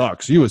 he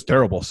sucks. He was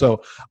terrible.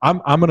 So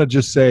I'm going to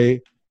just say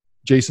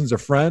Jason's a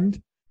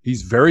friend.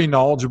 He's very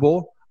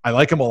knowledgeable. I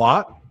like him a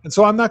lot. And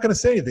so I'm not going to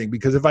say anything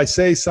because if I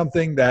say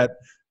something that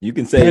You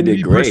can say he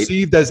did great.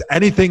 Perceived as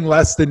anything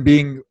less than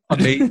being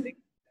amazing,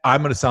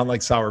 I'm going to sound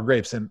like sour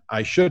grapes, and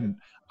I shouldn't.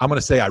 I'm going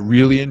to say I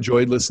really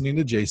enjoyed listening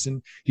to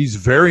Jason. He's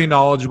very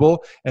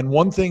knowledgeable, and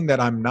one thing that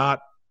I'm not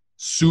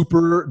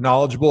super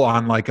knowledgeable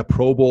on, like a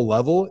Pro Bowl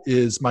level,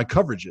 is my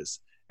coverages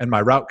and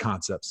my route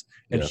concepts.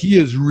 And he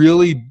is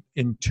really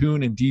in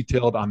tune and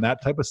detailed on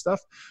that type of stuff.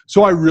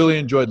 So I really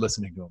enjoyed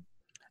listening to him.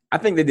 I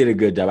think they did a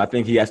good job. I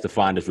think he has to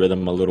find his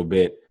rhythm a little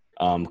bit.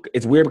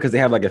 It's weird because they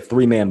have like a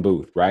 3-man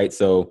booth, right?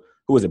 So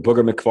who is it?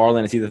 Booger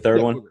McFarland? Is he the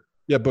third one? Booger.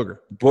 Yeah, Booger.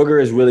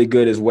 Booger is really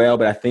good as well,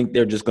 but I think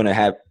they're just going to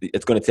have –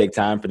 it's going to take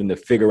time for them to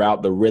figure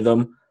out the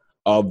rhythm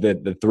of the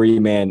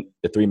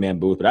 3-man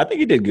booth. But I think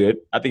he did good.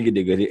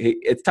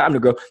 It's time to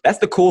grow. That's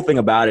the cool thing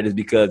about it, is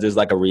because there's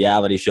like a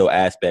reality show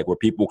aspect where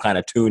people kind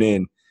of tune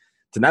in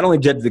to not only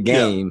judge the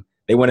game,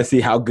 they want to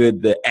see how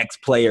good the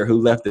ex-player who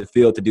left the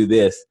field to do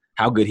this,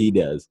 how good he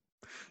does.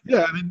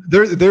 Yeah, I mean,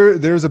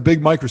 there's a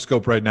big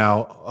microscope right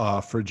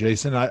now for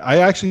Jason. I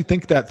actually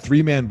think that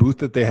 3-man booth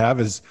that they have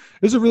is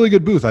a really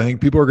good booth. I think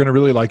people are going to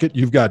really like it.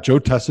 You've got Joe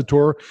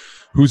Tessitore,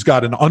 who's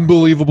got an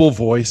unbelievable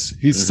voice.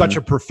 He's such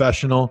a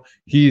professional.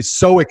 He's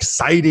so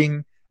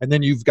exciting. And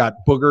then you've got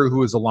Booger,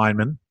 who is a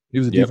lineman. He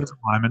was a defensive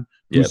lineman,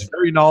 who's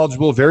very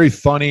knowledgeable, very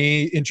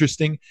funny,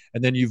 interesting.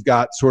 And then you've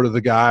got sort of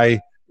the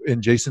guy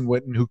in Jason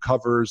Witten who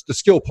covers the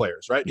skill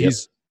players, right?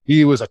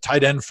 He was a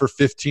tight end for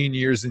 15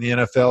 years in the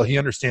NFL. He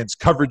understands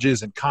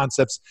coverages and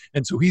concepts,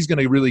 and so he's going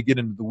to really get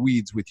into the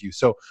weeds with you.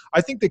 So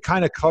I think they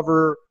kind of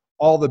cover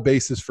all the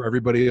bases for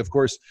everybody. Of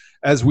course,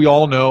 as we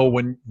all know,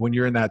 when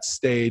you're in that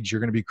stage,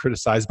 you're going to be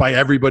criticized by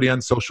everybody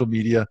on social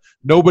media.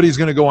 Nobody's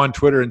going to go on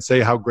Twitter and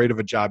say how great of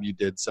a job you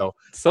did. So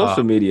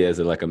social media is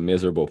like a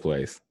miserable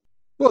place.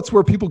 Well, it's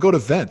where people go to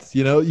vent.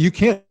 You know, you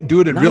can't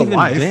do it in real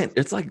life. Vent.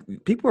 It's like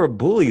people are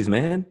bullies,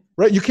 man.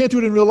 Right. You can't do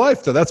it in real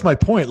life, though. That's my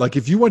point. Like,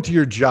 if you went to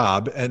your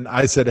job and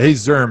I said, "Hey,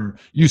 Zerm,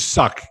 you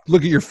suck.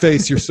 Look at your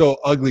face. You're so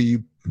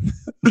ugly.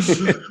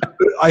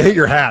 I hate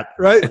your hat."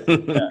 Right? You're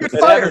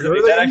fired.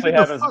 That actually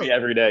happens to me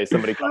every day.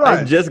 Somebody comes.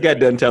 I just got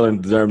done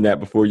telling Zerm that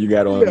before you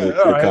got on the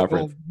conference.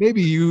 Well,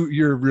 maybe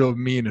you're real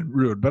mean and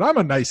rude, but I'm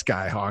a nice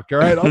guy, Hawk. All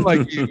right. I'm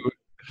like you.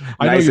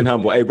 Nice and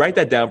humble. Hey, write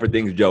that down for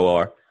things Joe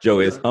are. Joe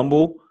is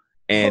humble.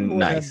 And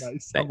nice.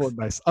 Humble and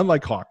nice.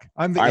 Unlike Hawk.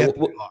 I'm the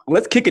Hawk.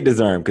 Let's kick it to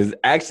Zerm, because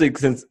actually,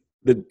 since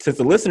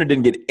the listener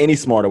didn't get any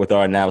smarter with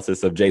our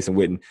analysis of Jason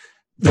Witten,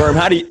 Zerm,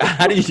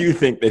 how do you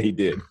think that he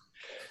did?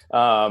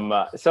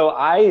 So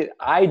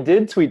I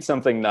did tweet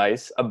something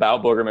nice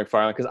about Booger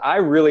McFarland, because I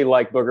really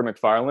like Booger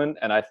McFarland,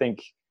 and I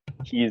think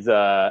he's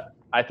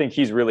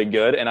really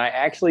good. And I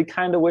actually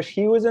kind of wish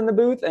he was in the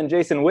booth and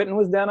Jason Witten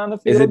was down on the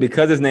field. Is it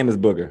because his name is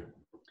Booger?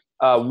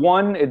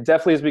 One, it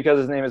definitely is because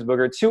his name is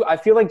Booger. Two, I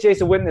feel like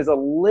Jason Witten is a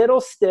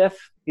little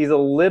stiff. His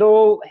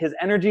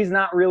energy's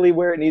not really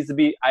where it needs to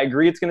be. I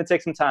agree it's going to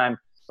take some time,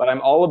 but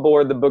I'm all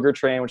aboard the Booger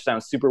train, which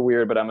sounds super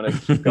weird, but I'm going to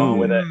keep going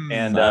with it.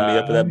 And sign me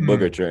up for that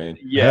Booger train.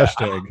 Yeah,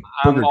 Hashtag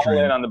I'm all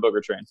in on the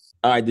Booger train.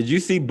 All right, did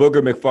you see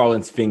Booger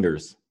McFarland's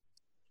fingers?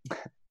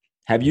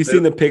 Have you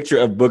seen the picture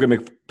of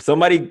Booger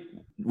Somebody,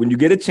 when you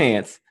get a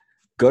chance,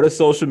 go to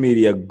social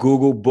media,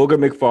 Google Booger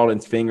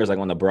McFarland's fingers, like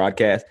on the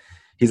broadcast.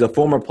 He's a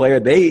former player.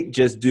 They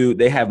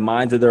have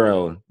minds of their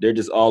own. They're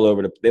just all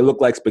over they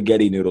look like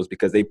spaghetti noodles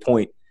because they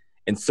point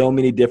in so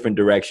many different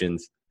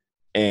directions.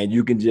 And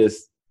you can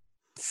just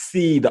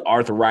see the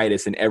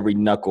arthritis in every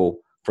knuckle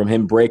from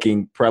him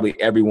breaking probably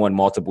everyone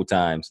multiple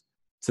times.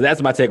 So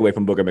that's my takeaway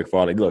from Booger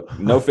McFarland. Look,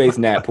 no face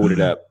Nat pulled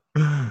it up.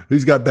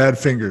 He's got bad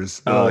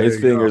fingers. Oh, his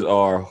fingers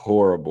are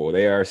horrible.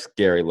 They are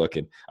scary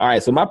looking. All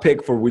right, so my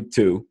pick for week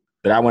 2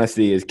 that I want to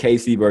see is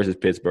KC versus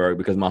Pittsburgh,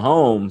 because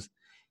Mahomes,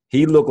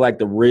 he looked like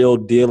the real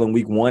deal in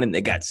week 1, and they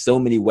got so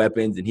many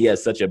weapons, and he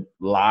has such a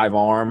live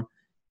arm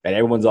that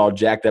everyone's all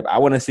jacked up. I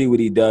want to see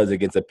what he does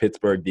against a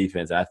Pittsburgh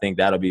defense, and I think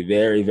that'll be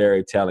very,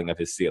 very telling of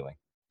his ceiling.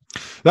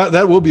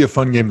 That will be a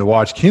fun game to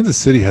watch. Kansas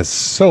City has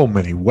so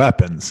many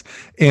weapons,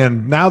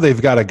 and now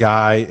they've got a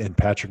guy in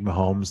Patrick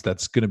Mahomes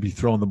that's going to be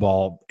throwing the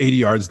ball 80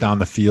 yards down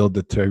the field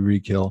to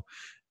Tyreek Hill.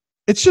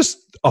 It's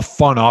just a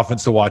fun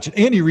offense to watch. And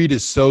Andy Reid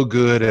is so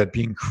good at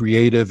being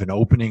creative and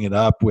opening it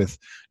up with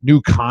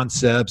new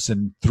concepts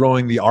and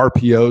throwing the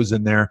RPOs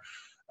in there.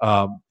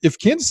 If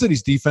Kansas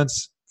City's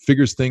defense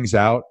figures things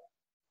out,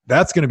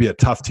 that's going to be a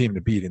tough team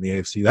to beat in the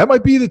AFC. That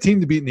might be the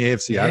team to beat in the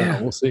AFC. I don't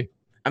know. We'll see.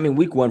 I mean,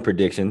 week 1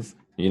 predictions,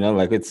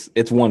 like it's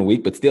 1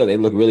 week, but still they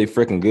look really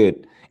freaking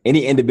good.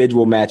 Any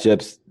individual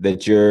matchups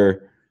that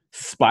your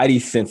spidey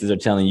senses are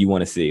telling you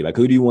want to see, like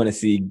who do you want to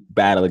see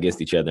battle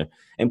against each other?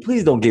 And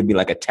please don't give me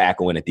like a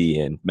tackle in at the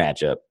end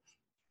matchup.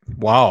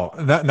 Wow.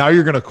 Now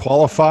you're going to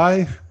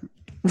qualify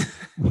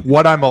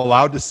what I'm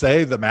allowed to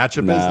say the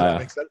matchup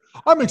is.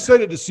 I'm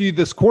excited to see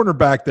this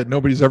cornerback that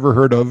nobody's ever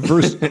heard of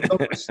versus some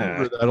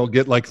receiver that'll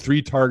get like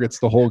 3 targets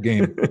the whole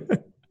game.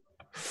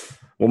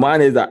 Well,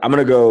 mine is I'm going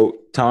to go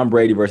Tom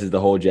Brady versus the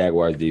whole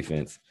Jaguars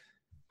defense.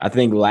 I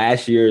think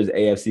last year's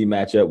AFC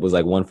matchup was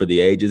like one for the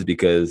ages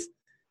because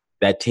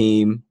that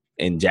team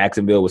in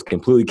Jacksonville was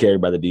completely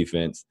carried by the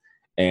defense.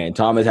 And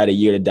Thomas had a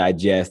year to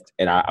digest,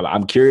 and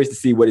I'm curious to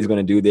see what he's going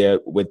to do there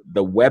with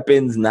the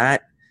weapons not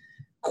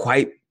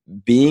quite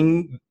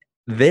being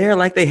there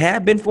like they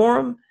have been for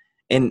him.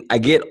 And I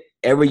get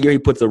every year he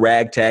puts a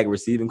ragtag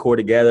receiving core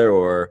together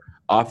or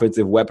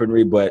offensive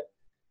weaponry, but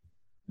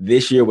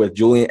this year with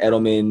Julian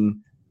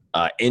Edelman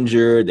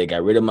injured, they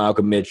got rid of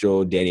Malcolm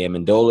Mitchell, Danny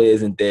Amendola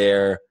isn't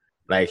there.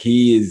 Like,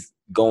 he is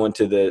going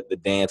to the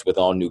dance with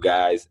all new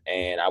guys,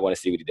 and I want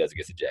to see what he does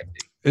against the Jack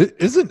D.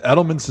 Isn't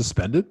Edelman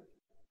suspended?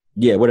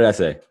 Yeah, what did I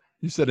say?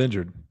 You said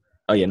injured.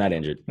 Oh, yeah, not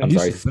injured. No, I'm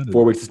sorry. Suspended.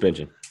 4-week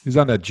suspension. He's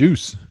on that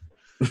juice.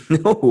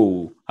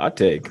 No, hot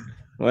take.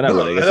 Well, not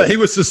really. He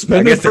was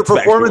suspended for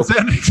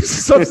performance-enhancing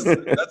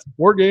substances. That's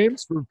 4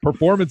 games for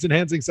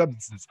performance-enhancing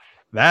substances.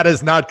 That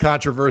is not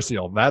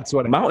controversial. That's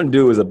what Mountain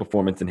Dew is a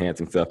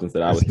performance-enhancing substance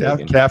that I was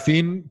taking.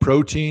 Caffeine,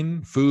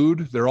 protein,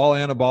 food, they're all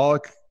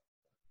anabolic.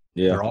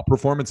 Yeah. They're all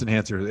performance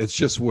enhancers. It's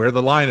just where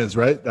the line is,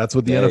 right? That's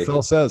what the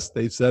NFL says.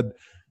 They said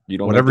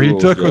whatever he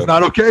took was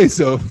not okay,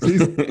 so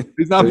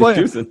he's not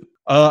playing.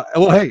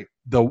 Well, hey,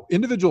 the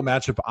individual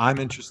matchup I'm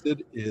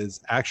interested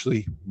is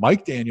actually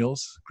Mike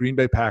Daniels, Green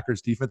Bay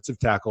Packers defensive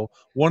tackle,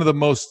 one of the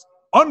most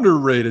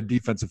underrated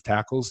defensive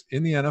tackles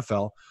in the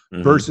NFL,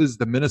 versus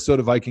the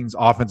Minnesota Vikings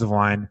offensive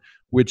line,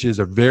 which is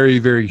a very,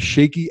 very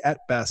shaky at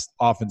best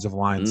offensive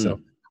line. So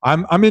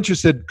I'm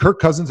interested. Kirk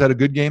Cousins had a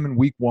good game in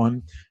week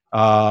 1.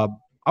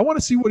 I want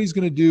to see what he's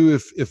going to do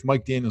if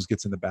Mike Daniels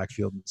gets in the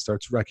backfield and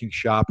starts wrecking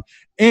shop,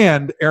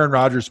 and Aaron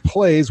Rodgers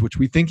plays, which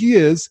we think he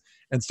is,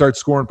 and starts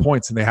scoring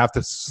points, and they have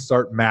to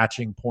start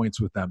matching points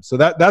with them. So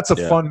that's a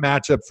fun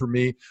matchup for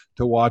me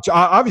to watch.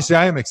 Obviously,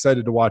 I am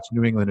excited to watch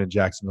New England and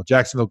Jacksonville.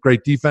 Jacksonville,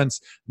 great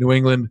defense. New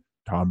England,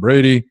 Tom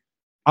Brady.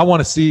 I want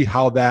to see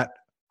how that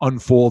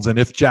unfolds and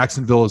if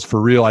Jacksonville is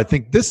for real. I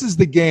think this is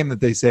the game that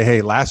they say,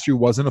 hey, last year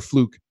wasn't a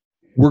fluke.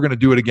 We're going to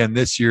do it again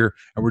this year,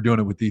 and we're doing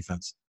it with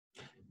defense.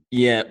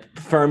 Yeah.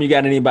 Firm, you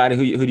got anybody?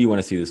 Who do you want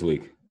to see this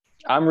week?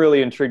 I'm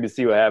really intrigued to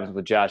see what happens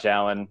with Josh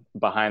Allen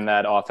behind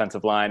that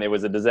offensive line. It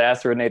was a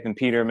disaster with Nathan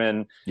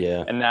Peterman.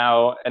 Yeah. And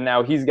now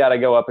he's got to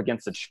go up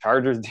against the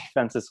Chargers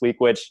defense this week,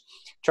 which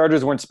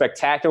Chargers weren't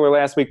spectacular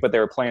last week, but they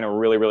were playing a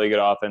really, really good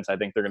offense. I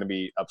think they're going to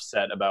be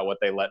upset about what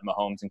they let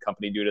Mahomes and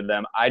company do to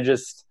them.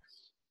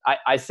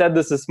 I said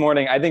this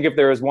morning. I think if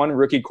there was one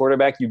rookie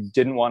quarterback you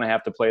didn't want to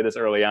have to play this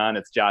early on,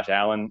 it's Josh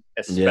Allen,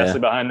 especially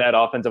behind that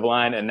offensive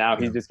line. And now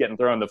he's just getting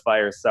thrown to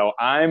fire. So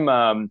I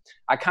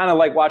kind of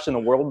like watching the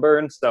world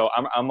burn. So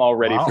I'm all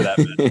ready for that.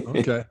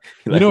 Okay.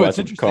 It's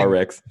interesting. Car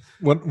wrecks.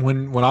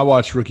 When I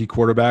watch rookie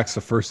quarterbacks, the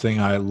first thing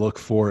I look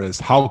for is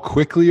how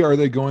quickly are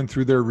they going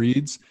through their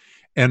reads,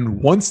 and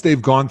once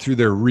they've gone through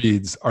their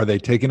reads, are they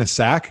taking a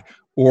sack?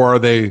 Or are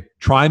they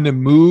trying to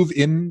move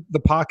in the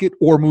pocket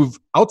or move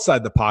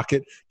outside the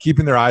pocket,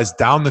 keeping their eyes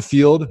down the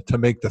field to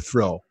make the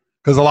throw?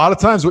 Because a lot of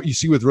times what you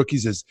see with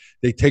rookies is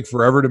they take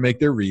forever to make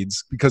their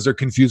reads because they're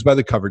confused by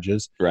the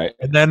coverages. Right.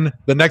 And then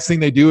the next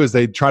thing they do is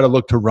they try to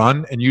look to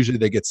run, and usually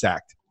they get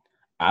sacked.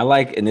 I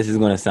like, and this is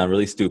going to sound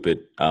really stupid,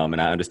 and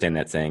I understand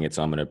that saying it,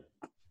 so I'm going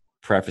to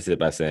preface it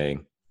by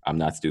saying I'm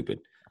not stupid.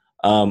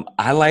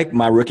 I like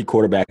my rookie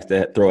quarterbacks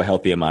that throw a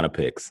healthy amount of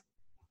picks.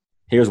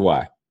 Here's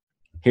why.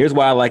 Here's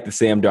why I like the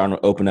Sam Darnold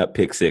open up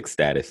pick 6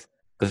 status.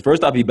 Because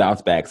first off, he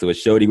bounced back, so it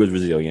showed he was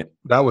resilient.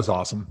 That was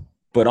awesome.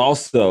 But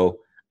also,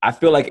 I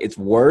feel like it's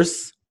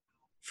worse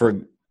for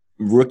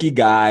rookie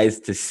guys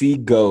to see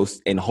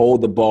ghosts and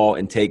hold the ball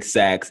and take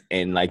sacks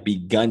and like be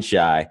gun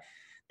shy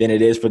than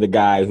it is for the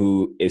guy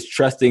who is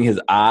trusting his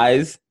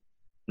eyes.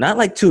 Not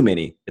like too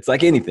many. It's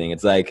like anything.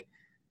 It's like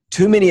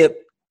too many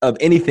of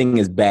anything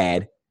is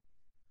bad,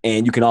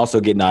 and you can also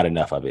get not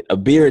enough of it. A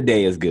beer a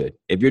day is good.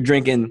 If you're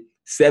drinking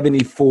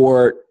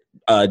 74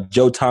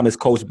 Joe Thomas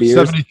Kolsch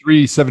beers.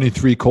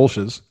 73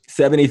 Kolsch's.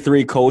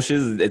 73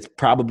 Kolsch's. It's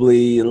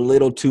probably a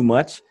little too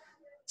much.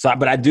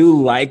 But I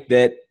do like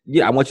that.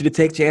 Yeah, I want you to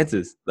take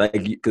chances. Like,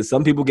 because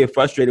some people get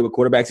frustrated with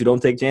quarterbacks who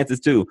don't take chances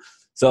too.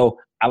 So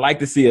I like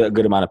to see a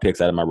good amount of picks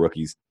out of my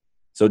rookies.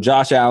 So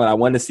Josh Allen, I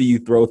want to see you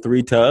throw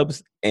 3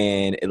 tubs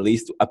and at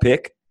least a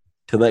pick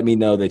to let me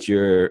know that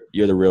you're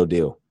the real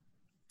deal.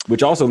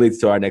 Which also leads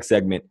to our next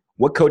segment.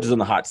 What coach is on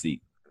the hot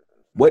seat?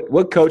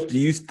 What coach do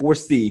you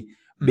foresee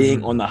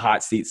being on the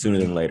hot seat sooner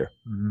than later?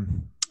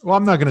 Well,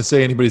 I'm not going to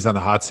say anybody's on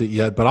the hot seat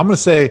yet, but I'm going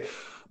to say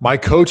my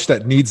coach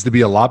that needs to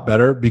be a lot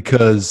better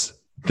because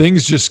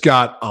things just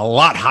got a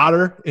lot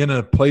hotter in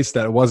a place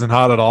that wasn't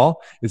hot at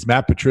all is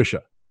Matt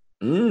Patricia.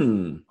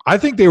 I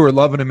think they were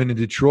loving him in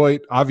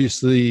Detroit.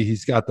 Obviously,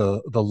 he's got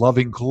the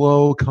loving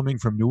glow coming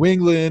from New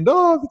England.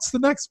 Oh, it's the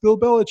next Bill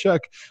Belichick,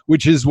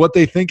 which is what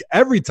they think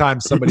every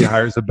time somebody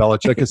hires a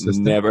Belichick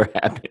assistant. Never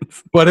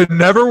happens. But it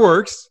never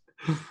works.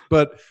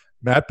 But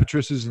Matt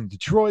Patricia's in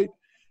Detroit.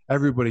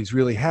 Everybody's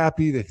really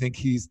happy. They think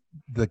he's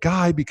the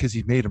guy because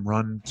he made him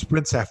run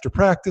sprints after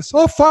practice.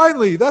 Oh,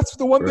 finally, that's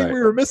the one thing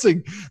we were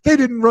missing. They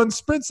didn't run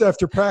sprints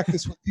after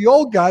practice with the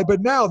old guy,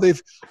 but now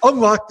they've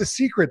unlocked the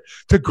secret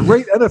to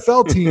great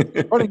NFL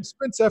team running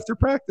sprints after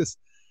practice.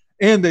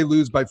 And they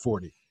lose by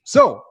 40.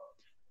 So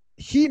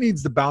he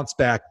needs to bounce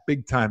back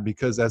big time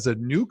because as a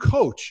new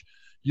coach,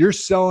 you're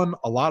selling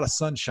a lot of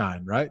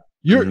sunshine, right?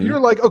 You're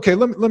like, okay,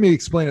 let me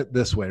explain it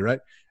this way, right?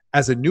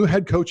 As a new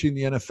head coach in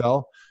the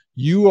NFL,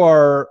 you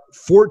are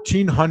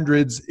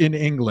 1400s in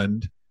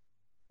England,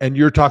 and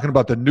you're talking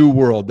about the new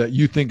world that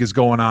you think is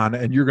going on,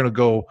 and you're going to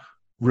go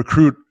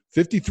recruit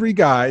 53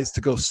 guys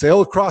to go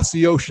sail across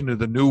the ocean to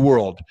the new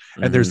world.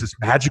 And there's this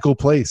magical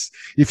place.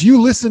 If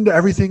you listen to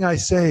everything I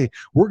say,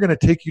 we're going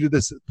to take you to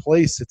this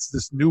place. It's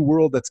this new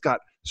world that's got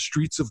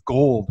streets of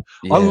gold,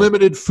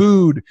 unlimited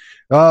food.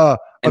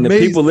 And the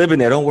people living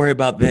there, don't worry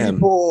about them.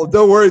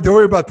 Don't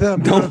worry about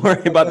them. Don't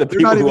worry about the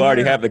people who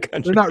already have the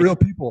country. They're not real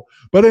people.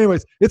 But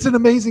anyways, it's an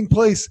amazing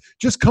place.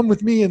 Just come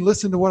with me and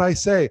listen to what I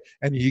say.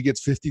 And he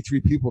gets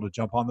 53 people to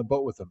jump on the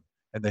boat with him.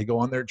 And they go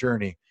on their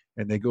journey.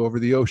 And they go over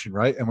the ocean,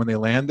 right? And when they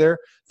land there,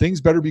 things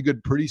better be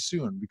good pretty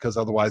soon, because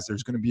otherwise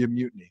there's going to be a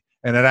mutiny.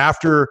 And then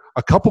after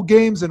a couple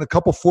games and a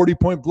couple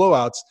 40-point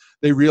blowouts,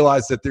 they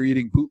realize that they're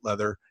eating boot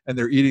leather and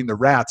they're eating the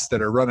rats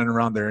that are running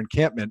around their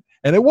encampment.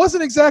 And it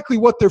wasn't exactly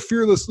what their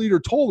fearless leader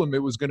told them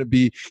it was going to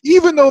be,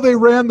 even though they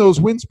ran those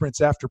wind sprints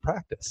after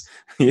practice.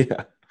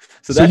 Yeah.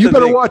 So you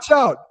better watch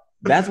out.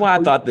 That's why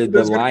I thought the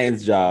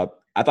Lions job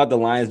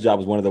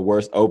was one of the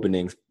worst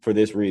openings for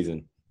this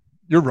reason.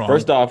 You're wrong.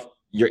 First off,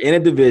 you're in a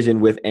division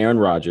with Aaron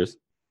Rodgers,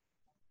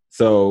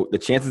 so the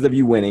chances of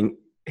you winning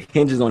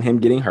hinges on him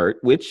getting hurt,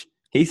 which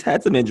he's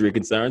had some injury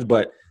concerns,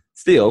 but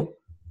still,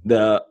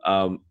 the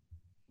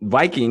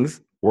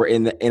Vikings were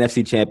in the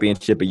NFC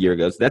Championship a year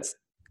ago, so that's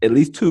at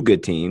least two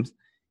good teams.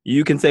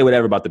 You can say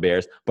whatever about the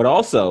Bears, but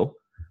also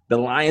the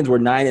Lions were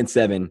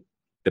 9-7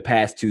 the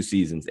past two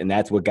seasons, and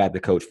that's what got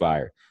the coach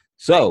fired.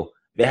 So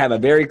they have a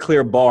very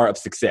clear bar of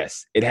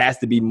success. It has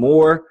to be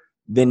more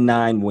than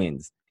 9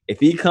 wins. If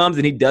he comes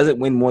and he doesn't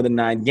win more than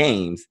 9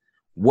 games,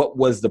 what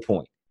was the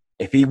point?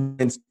 If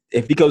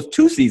he goes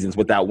 2 seasons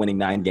without winning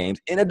 9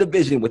 games in a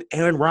division with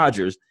Aaron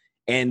Rodgers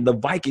and the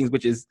Vikings,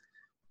 which is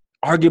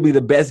arguably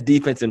the best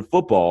defense in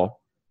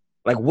football,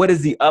 like, what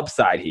is the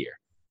upside here?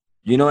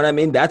 You know what I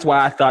mean? That's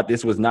why I thought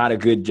this was not a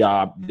good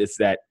job. It's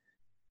that,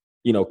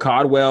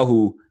 Caldwell,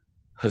 who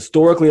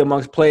historically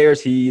amongst players,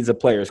 he's a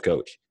player's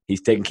coach.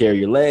 He's taking care of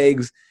your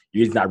legs.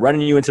 He's not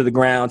running you into the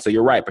ground. So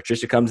you're right.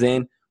 Patricia comes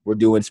in. We're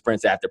doing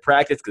sprints after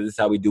practice because this is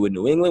how we do in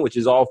New England, which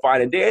is all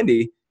fine and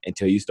dandy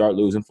until you start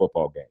losing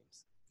football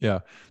games.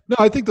 Yeah. No,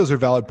 I think those are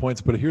valid points,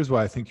 but here's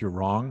why I think you're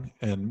wrong.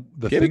 And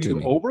the thing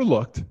you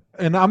overlooked,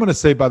 and I'm going to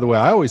say, by the way,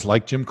 I always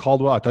liked Jim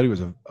Caldwell. I thought he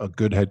was a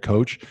good head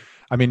coach.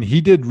 I mean, he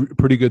did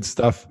pretty good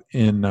stuff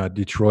in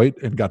Detroit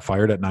and got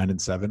fired at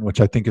 9-7, which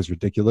I think is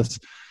ridiculous.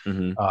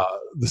 The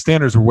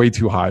standards are way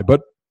too high,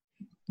 but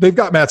they've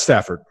got Matt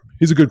Stafford.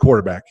 He's a good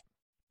quarterback.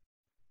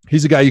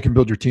 He's a guy you can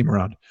build your team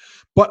around.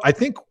 But I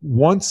think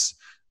once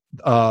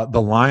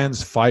the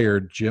Lions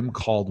fired Jim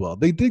Caldwell,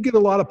 they did get a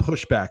lot of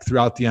pushback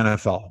throughout the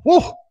NFL.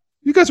 Whoa,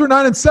 you guys were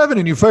 9-7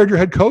 and you fired your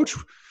head coach?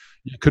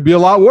 It could be a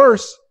lot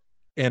worse.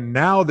 And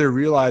now they're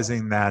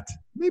realizing that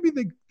maybe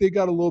they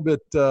got a little bit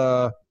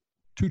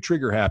too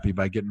trigger happy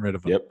by getting rid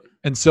of him. Yep.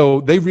 And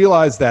so they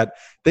realize that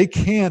they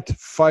can't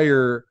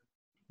fire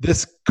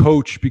this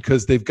coach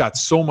because they've got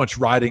so much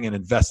riding and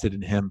invested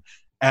in him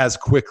as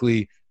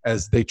quickly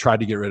as they tried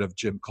to get rid of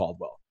Jim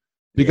Caldwell.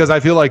 Because I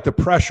feel like the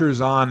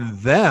pressure's on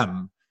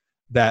them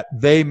that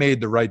they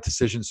made the right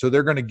decision. So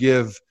they're going to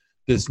give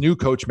this new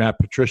coach, Matt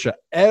Patricia,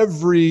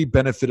 every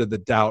benefit of the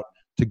doubt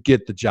to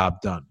get the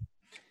job done.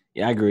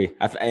 Yeah, I agree.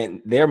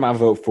 And they're my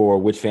vote for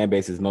which fan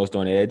base is most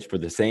on edge for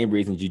the same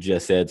reasons you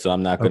just said, so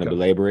I'm not going to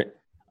belabor it.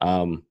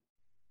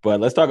 But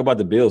let's talk about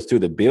the Bills, too.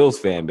 The Bills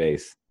fan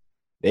base,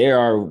 they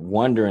are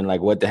wondering, like,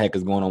 what the heck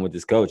is going on with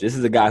this coach? This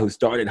is a guy who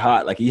started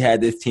hot. Like, he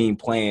had this team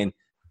playing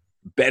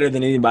better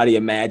than anybody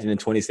imagined in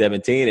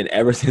 2017. And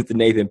ever since the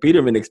Nathan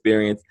Peterman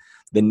experience,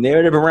 the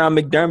narrative around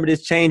McDermott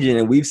is changing,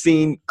 and we've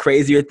seen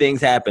crazier things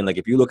happen. Like,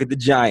 if you look at the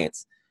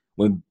Giants,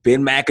 when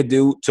Ben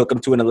McAdoo took them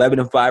to an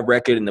 11-5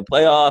 record in the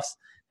playoffs,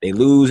 they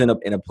lose in a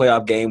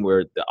playoff game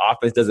where the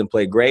offense doesn't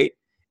play great,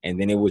 and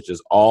then it was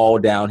just all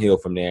downhill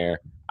from there.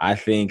 I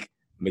think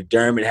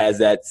McDermott has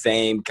that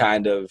same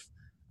kind of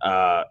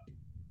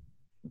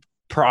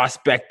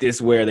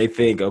prospectus where they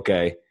think,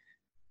 okay,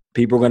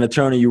 people are going to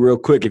turn on you real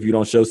quick if you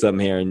don't show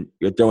something here, and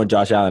you're throwing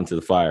Josh Allen to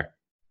the fire.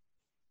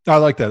 I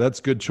like that. That's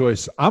a good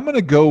choice. I'm going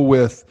to go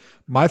with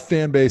my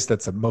fan base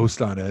that's the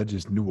most on edge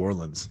is New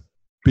Orleans,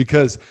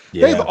 because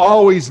they've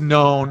always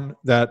known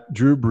that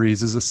Drew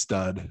Brees is a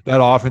stud. That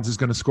offense is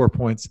going to score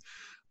points.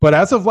 But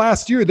as of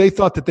last year, they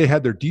thought that they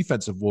had their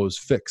defensive woes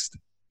fixed.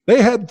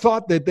 They had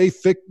thought that they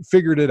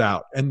figured it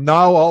out. And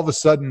now all of a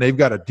sudden they've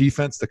got a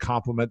defense to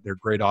complement their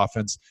great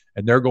offense,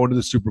 and they're going to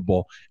the Super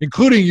Bowl,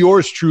 including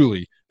yours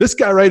truly. This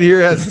guy right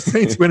here has the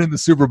Saints winning the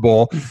Super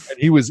Bowl, and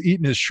he was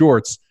eating his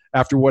shorts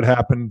after what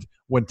happened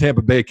when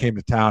Tampa Bay came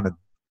to town and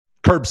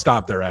curb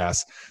stomped their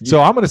ass. So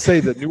I'm going to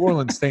say that New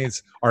Orleans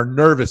Saints are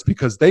nervous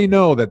because they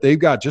know that they've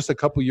got just a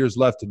couple years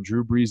left in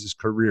Drew Brees'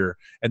 career,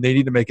 and they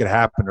need to make it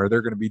happen or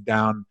they're going to be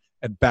down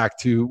and back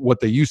to what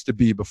they used to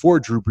be before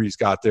Drew Brees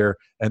got there,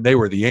 and they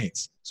were the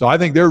Aints. So I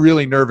think they're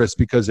really nervous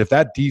because if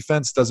that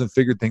defense doesn't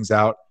figure things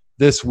out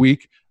this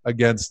week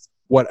against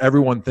what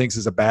everyone thinks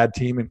is a bad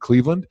team in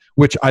Cleveland,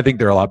 which I think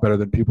they're a lot better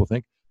than people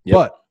think. Yep.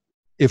 But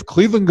if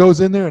Cleveland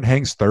goes in there and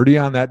hangs 30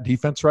 on that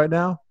defense right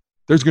now,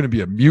 there's going to be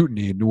a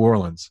mutiny in New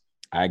Orleans.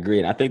 I agree.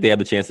 And I think they have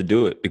the chance to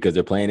do it because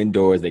they're playing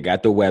indoors. They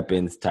got the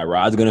weapons.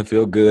 Tyrod's going to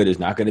feel good. There's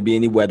not going to be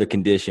any weather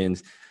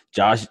conditions.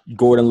 Josh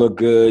Gordon looked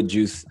good.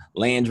 Juice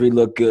Landry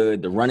looked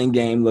good. The running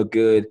game looked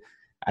good.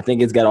 I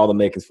think it's got all the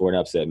makings for an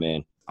upset,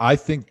 man. I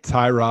think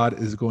Tyrod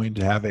is going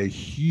to have a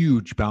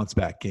huge bounce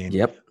back game.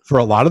 Yep. For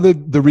a lot of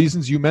the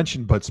reasons you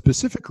mentioned, but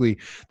specifically,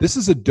 this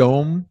is a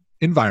dome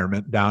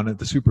environment down at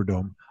the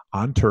Superdome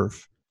on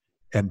turf.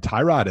 And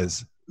Tyrod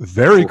is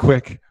very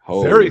quick,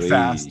 very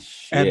fast,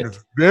 and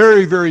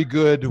very, very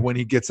good when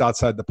he gets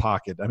outside the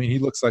pocket. I mean, he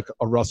looks like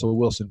a Russell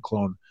Wilson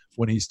clone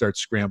when he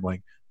starts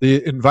scrambling.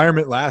 The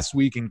environment last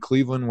week in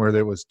Cleveland where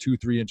there was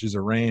 2-3 inches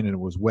of rain and it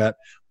was wet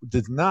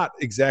did not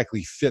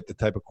exactly fit the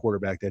type of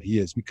quarterback that he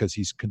is because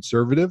he's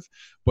conservative,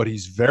 but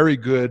he's very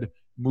good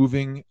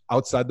moving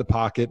outside the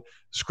pocket,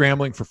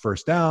 scrambling for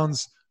first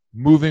downs,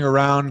 moving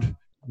around,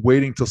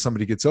 waiting till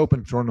somebody gets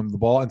open, throwing them the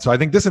ball. And so I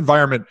think this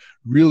environment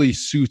really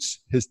suits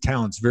his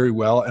talents very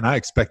well, and I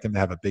expect him to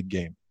have a big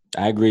game.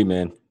 I agree,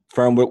 man.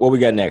 Firm, what we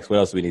got next? What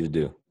else do we need to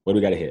do? What do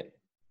we got to hit?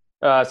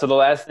 So the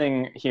last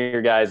thing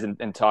here, guys,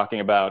 in talking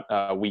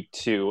about week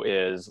 2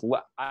 is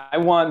I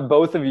want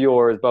both of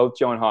yours, both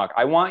Joe and Hawk.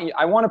 I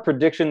want a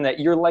prediction that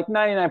you're like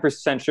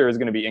 99% sure is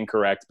going to be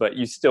incorrect, but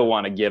you still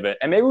want to give it.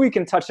 And maybe we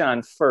can touch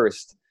on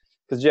first.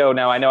 Because, Joe,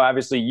 now I know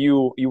obviously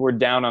you were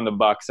down on the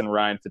Bucs and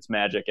Ryan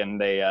Fitzmagic,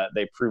 and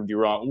they proved you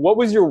wrong. What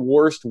was your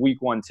worst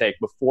week 1 take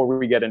before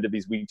we get into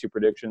these week 2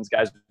 predictions,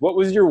 guys? What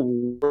was your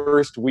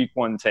worst week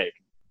 1 take?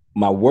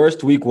 My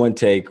worst week 1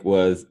 take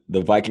was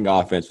the Viking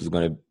offense was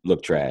going to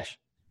look trash.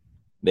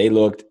 They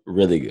looked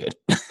really good.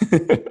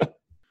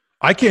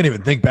 I can't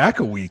even think back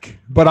a week,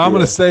 but I'm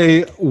going to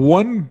say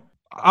one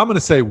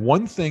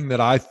thing that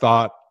I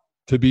thought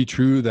to be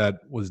true that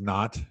was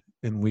not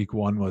in week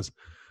 1 was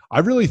I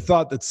really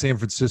thought that San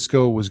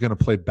Francisco was going to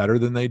play better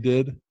than they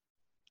did.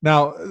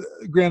 Now,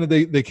 granted,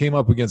 they came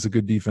up against a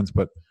good defense,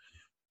 but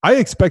I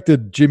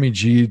expected Jimmy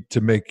G to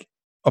make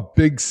a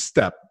big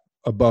step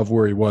above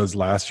where he was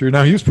last year.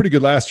 Now, he was pretty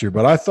good last year,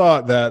 but I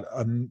thought that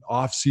an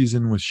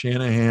offseason with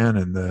Shanahan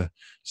and the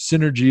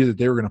synergy that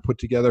they were going to put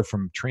together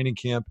from training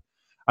camp,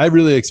 I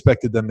really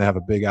expected them to have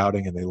a big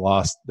outing, and they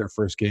lost their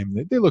first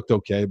game. They looked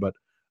okay, but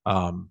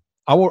I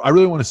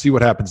really want to see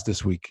what happens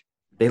this week.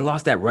 They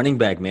lost that running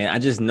back, man. I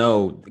just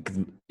know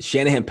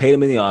Shanahan paid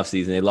him in the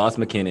offseason. They lost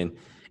McKinnon.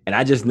 And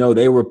I just know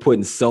they were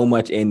putting so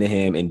much into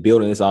him and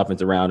building this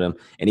offense around him.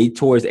 And he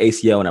tore his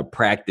ACL in a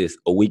practice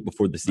a week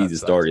before the season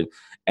started.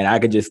 And I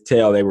could just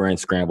tell they were in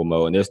scramble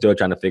mode, and they're still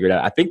trying to figure it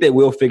out. I think they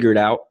will figure it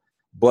out.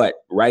 But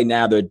right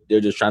now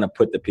they're just trying to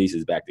put the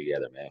pieces back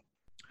together, man.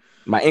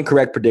 My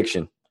incorrect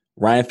prediction,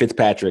 Ryan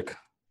Fitzpatrick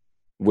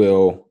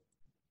will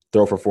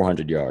throw for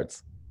 400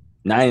 yards.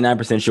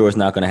 99% sure it's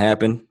not going to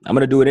happen. I'm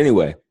going to do it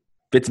anyway.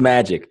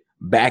 Fitzmagic,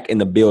 back in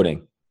the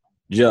building.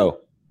 Joe,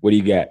 what do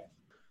you got?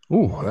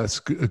 Ooh, that's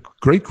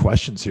great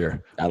questions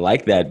here. I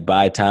like that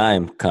buy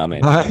time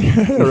comment.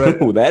 Right.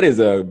 Ooh, that is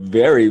a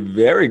very,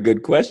 very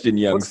good question,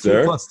 young What's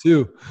sir.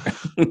 2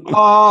 +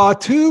 2?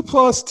 2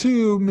 +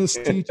 2, Miss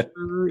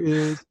Teacher,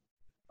 is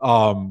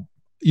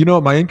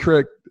my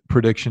incorrect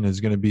prediction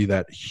is going to be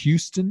that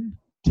Houston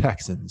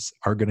Texans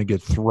are going to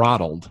get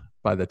throttled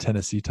by the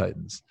Tennessee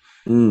Titans.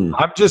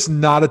 I'm just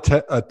not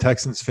a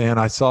Texans fan.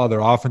 I saw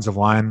their offensive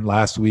line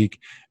last week,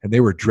 and they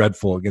were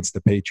dreadful against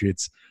the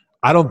Patriots.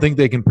 I don't think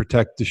they can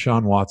protect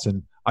Deshaun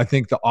Watson. I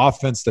think the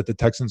offense that the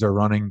Texans are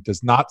running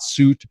does not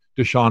suit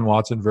Deshaun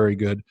Watson very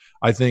good.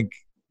 I think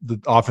the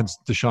offense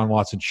Deshaun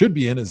Watson should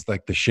be in is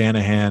like the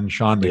Shanahan,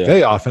 Sean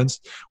McVay offense,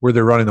 where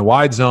they're running the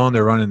wide zone,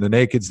 they're running the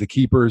nakeds, the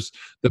keepers,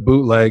 the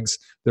bootlegs,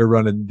 they're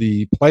running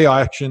the play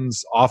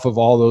actions off of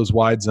all those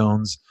wide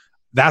zones.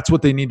 That's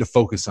what they need to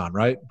focus on,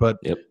 right? But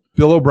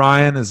Bill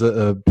O'Brien is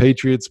a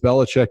Patriots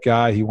Belichick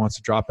guy. He wants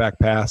to drop back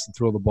pass and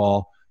throw the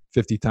ball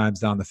 50 times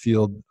down the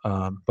field.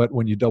 But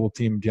when you double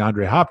team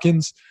DeAndre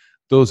Hopkins,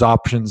 those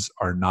options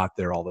are not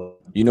there all the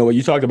time. You know what?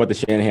 You talked about the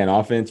Shanahan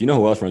offense. You know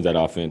who else runs that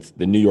offense?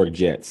 The New York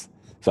Jets.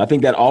 So I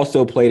think that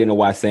also played into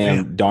why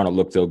Sam Darnold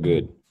looked so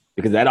good,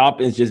 because that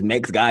offense just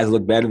makes guys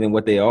look better than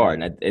what they are.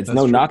 And it's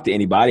no knock to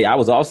anybody. I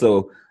was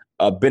also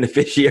a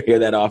beneficiary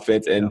of that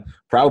offense and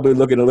probably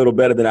looking a little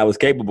better than I was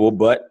capable,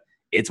 but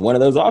it's one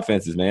of those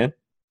offenses, man.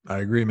 I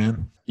agree,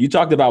 man. You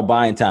talked about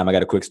buying time. I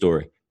got a quick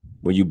story.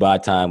 When you buy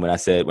time, when I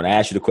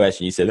asked you the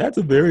question, you said, that's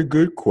a very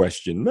good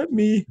question.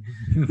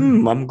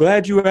 I'm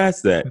glad you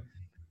asked that.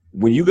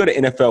 When you go to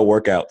NFL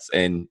workouts,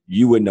 and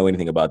you wouldn't know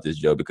anything about this,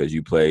 Joe, because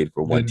you played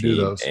for one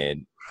team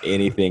and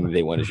anything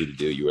they wanted you to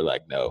do, you were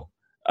like, no.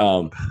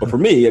 But for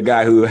me, a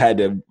guy who had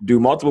to do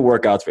multiple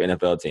workouts for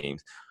NFL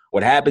teams,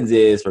 what happens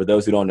is, for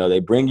those who don't know, they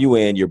bring you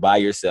in, you're by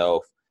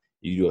yourself,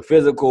 you do a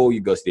physical,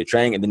 you go see a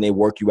training, and then they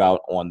work you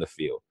out on the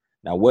field.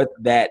 Now, what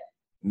that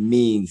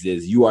means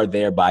is you are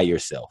there by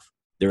yourself.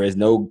 There is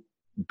no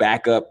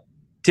backup.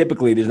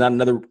 Typically, there's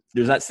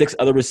not 6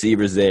 other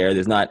receivers there.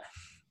 There's not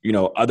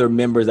other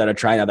members that are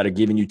trying out that are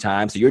giving you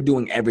time. So you're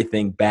doing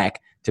everything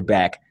back to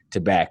back to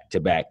back to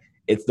back.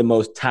 It's the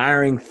most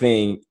tiring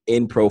thing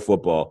in pro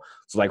football.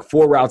 So like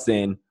 4 routes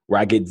in where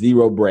I get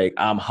 0 break,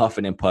 I'm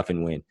huffing and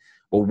puffing win.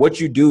 But what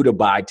you do to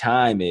buy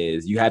time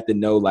is you have to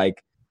know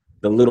like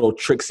the little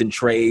tricks and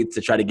trades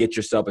to try to get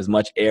yourself as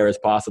much air as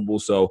possible.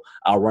 So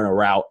I'll run a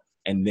route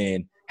and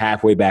then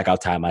halfway back, I'll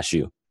tie my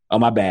shoe. Oh,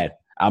 my bad.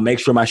 I'll make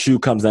sure my shoe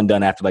comes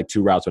undone after like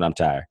 2 routes when I'm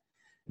tired.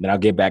 And then I'll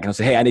get back and I'll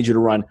say, hey, I need you to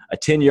run a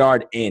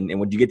 10-yard in. And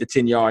when you get to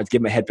 10 yards,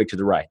 give me a head fake to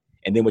the right.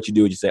 And then what you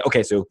do is you say,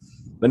 okay, so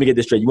let me get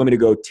this straight. You want me to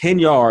go 10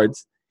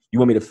 yards? You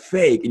want me to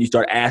fake? And you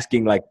start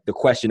asking like the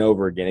question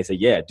over again. They say,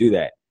 yeah, do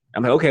that.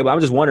 I'm like, okay, but I'm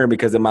just wondering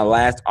because in my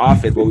last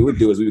offense, what we would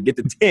do is we would get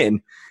to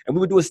 10 and we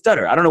would do a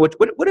stutter. I don't know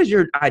what is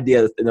your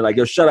idea? And they're like,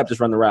 yo, shut up,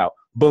 just run the route.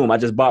 Boom, I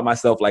just bought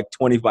myself like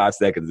 25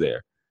 seconds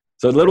there.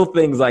 So little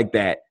things like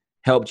that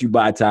helped you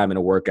buy time in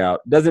a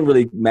workout. Doesn't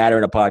really matter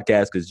in a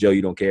podcast because, Joe,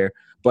 you don't care.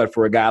 But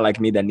for a guy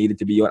like me that needed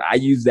to be on, I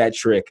use that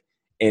trick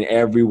in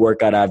every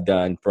workout I've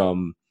done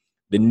from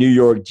the New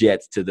York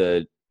Jets to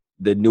the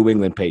New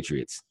England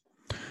Patriots.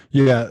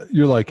 Yeah,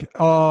 you're like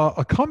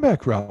a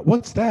comeback route.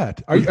 What's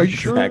that? Are you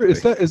sure?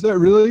 Exactly. Is that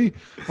really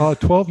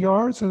 12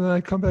 yards and then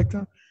I come back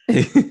down?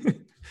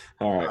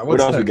 All right. What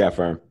else we got,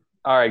 Firm?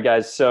 All right,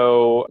 guys.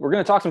 So we're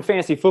going to talk some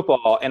fantasy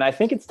football, and I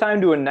think it's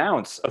time to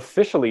announce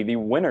officially the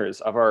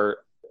winners of our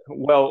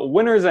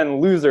winners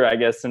and loser, I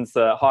guess, since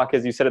Hawk,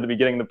 as you said at the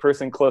beginning, the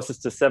person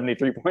closest to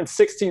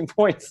 73.16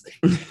 points.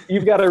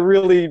 You've got to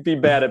really be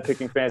bad at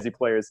picking fantasy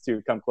players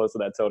to come close to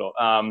that total.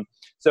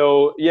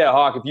 So, yeah,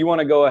 Hawk, if you want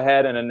to go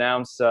ahead and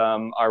announce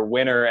our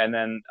winner and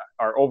then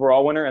our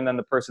overall winner and then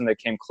the person that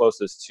came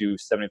closest to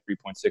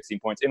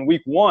 73.16 points in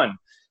week 1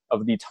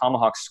 of the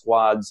ThomaHawk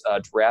Squad's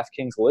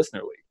DraftKings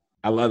Listener League.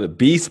 I love it.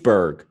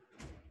 Beastberg.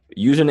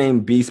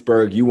 Username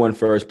Beastberg, you won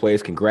first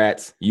place.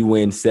 Congrats. You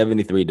win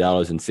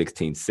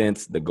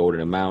 $73.16, the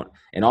golden amount.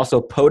 And also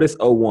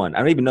POTUS01. I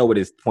don't even know what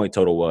his point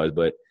total was,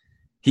 but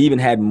he even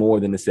had more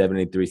than the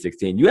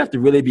 73.16. You have to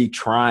really be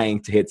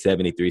trying to hit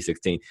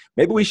 73.16.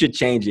 Maybe we should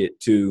change it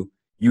to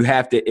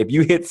if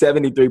you hit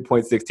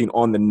 73.16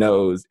 on the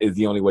nose is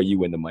the only way you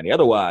win the money.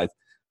 Otherwise,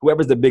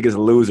 whoever's the biggest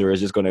loser is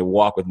just going to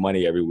walk with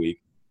money every week.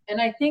 And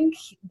I think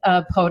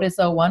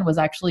POTUS01 was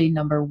actually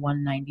number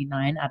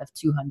 199 out of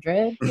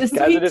 200. Guys are just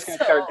going to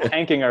start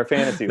tanking our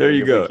fantasy. There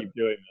you go. We keep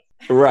doing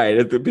this.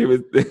 Right. People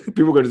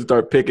are going to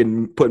start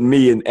putting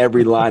me in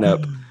every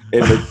lineup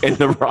in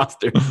the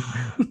roster.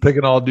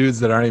 Picking all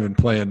dudes that aren't even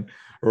playing.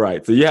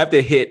 Right. So you have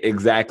to hit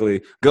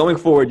exactly. Going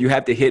forward, you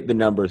have to hit the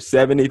number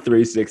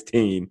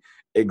 73.16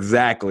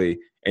 exactly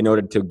in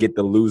order to get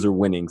the loser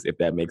winnings, if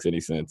that makes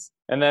any sense.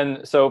 And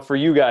then, so for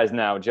you guys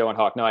now, Joe and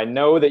Hawk, now I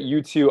know that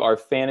you two are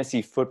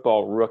fantasy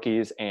football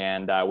rookies,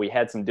 and we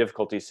had some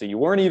difficulties, so you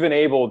weren't even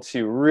able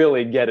to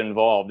really get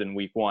involved in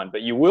week 1,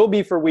 but you will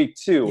be for week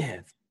 2.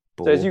 Yeah,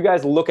 so as you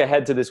guys look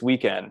ahead to this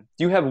weekend,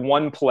 do you have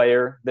one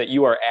player that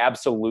you are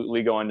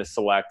absolutely going to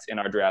select in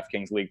our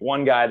DraftKings league?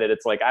 One guy that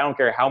it's like, I don't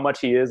care how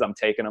much he is, I'm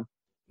taking him.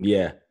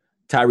 Yeah,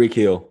 Tyreek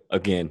Hill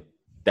again.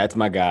 That's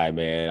my guy,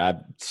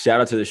 man. Shout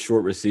out to the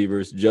short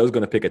receivers. Joe's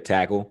going to pick a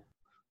tackle,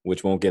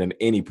 which won't get him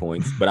any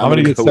points. But I'm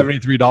going to get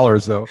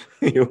 $73 though.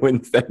 You'll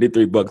win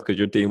 $73 because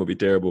your team will be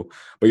terrible.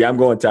 But yeah, I'm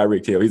going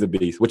Tyreek Hill. He's a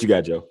beast. What you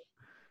got, Joe?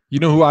 You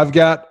know who I've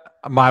got?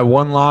 My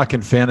one lock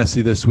in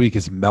fantasy this week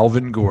is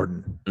Melvin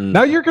Gordon.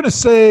 Now you're going to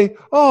say,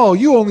 oh,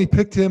 you only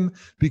picked him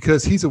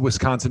because he's a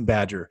Wisconsin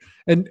Badger.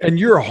 And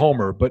you're a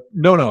homer. But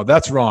no,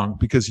 that's wrong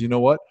because you know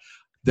what?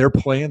 They're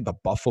playing the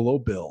Buffalo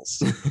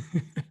Bills.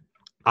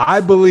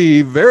 I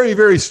believe very,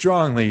 very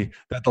strongly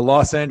that the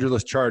Los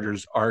Angeles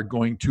Chargers are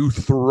going to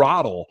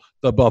throttle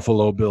the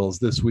Buffalo Bills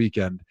this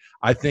weekend.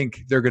 I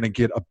think they're going to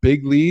get a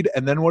big lead,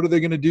 and then what are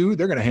they going to do?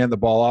 They're going to hand the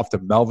ball off to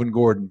Melvin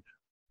Gordon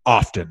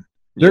often.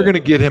 They're going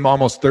to get him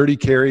almost 30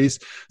 carries.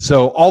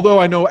 So although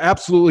I know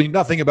absolutely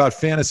nothing about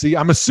fantasy,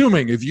 I'm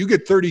assuming if you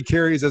get 30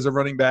 carries as a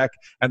running back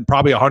and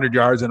probably 100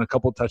 yards and a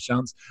couple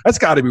touchdowns, that's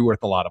got to be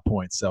worth a lot of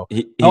points. So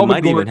he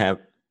might even have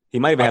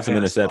some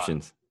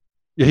interceptions.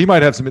 Yeah, he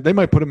might have some. They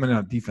might put him in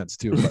on defense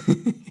too. But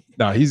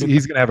no, he's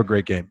going to have a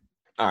great game.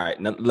 All right,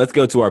 now let's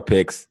go to our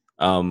picks.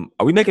 Are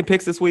we making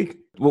picks this week?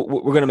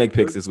 We're going to make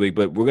picks this week,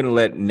 but we're going to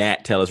let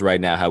Nat tell us right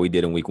now how we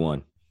did in week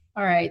 1.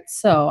 All right,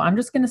 so I'm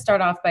just going to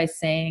start off by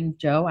saying,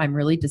 Joe, I'm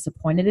really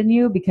disappointed in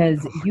you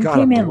because you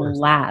came in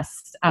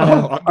last out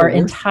of our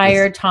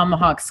entire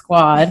ThomaHawk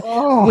squad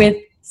with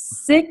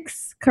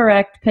 6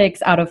 correct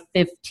picks out of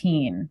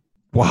 15.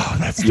 Wow,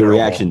 that's your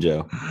reaction,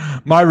 Joe.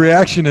 My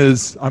reaction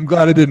is I'm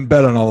glad I didn't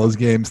bet on all those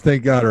games.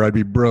 Thank God, or I'd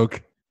be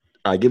broke.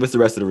 All right, give us the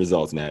rest of the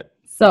results, Nat.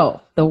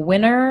 So the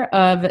winner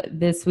of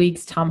this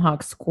week's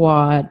ThomaHawk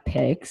Squad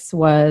picks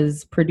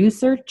was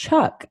producer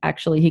Chuck.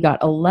 Actually, he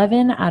got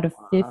 11 out of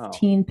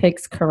 15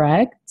 picks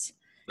correct.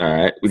 All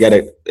right,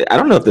 I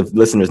don't know if the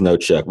listeners know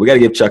Chuck. We got to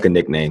give Chuck a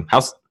nickname.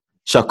 How's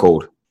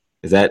Chuckold?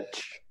 Is that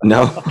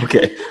no?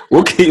 Okay,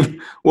 we'll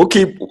keep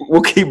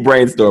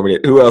brainstorming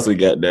it. Who else we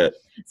got, Nat?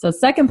 So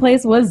second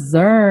place was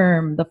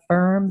Zerm, the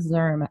firm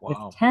Zerm, with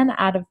 10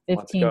 out of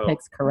 15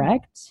 picks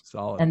correct.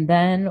 Solid. And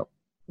then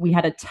we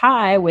had a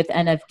tie with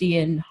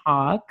NFD and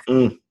Hawk.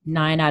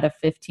 9 out of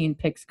 15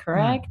 picks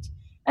correct.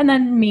 And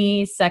then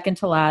me, second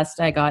to last,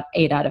 I got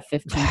 8 out of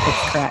 15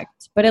 picks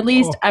correct. But at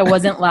least I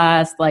wasn't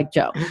last like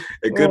Joe.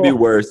 It could be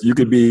worse. You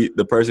could be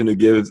the person who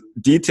gives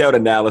detailed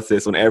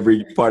analysis on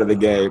every part of the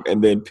game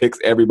and then picks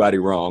everybody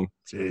wrong.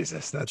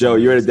 Jesus. That's Joe,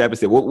 you're at a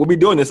deficit. We'll be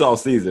doing this all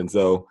season,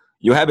 so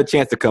you'll have a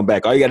chance to come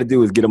back. All you got to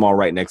do is get them all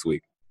right next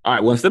week. All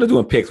right, well, instead of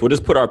doing picks, we'll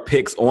just put our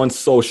picks on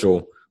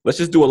social. Let's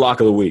just do a lock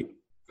of the week.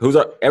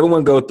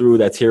 Everyone go through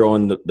that's here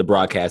on the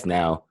broadcast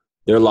now.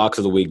 Their locks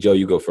of the week. Joe,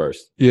 you go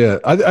first. Yeah,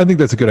 I think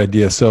that's a good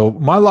idea. So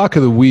my lock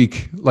of the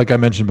week, like I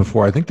mentioned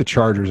before, I think the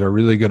Chargers are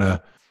really going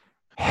to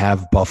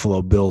have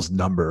Buffalo Bills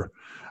number.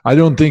 I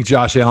don't think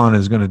Josh Allen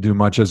is going to do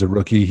much as a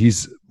rookie.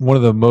 He's one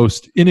of the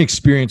most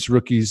inexperienced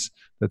rookies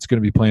that's going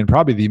to be playing,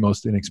 probably the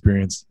most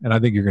inexperienced, and I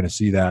think you're going to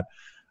see that,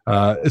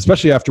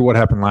 especially after what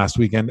happened last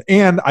weekend.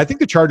 And I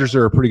think the Chargers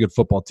are a pretty good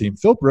football team.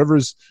 Philip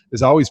Rivers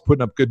is always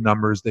putting up good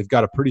numbers. They've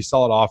got a pretty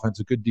solid offense,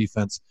 a good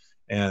defense.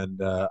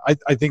 And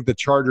I think the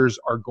Chargers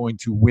are going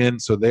to win,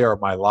 so they are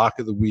my lock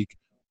of the week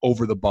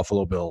over the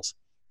Buffalo Bills.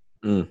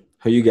 Who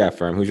you got,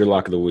 Firm? Who's your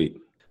lock of the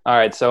week? All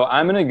right, so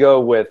I'm going to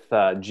go with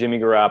Jimmy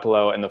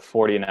Garoppolo and the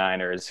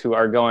 49ers, who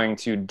are going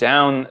to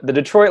down the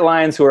Detroit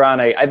Lions, who are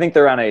I think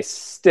they're on a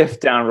stiff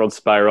downward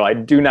spiral. I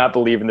do not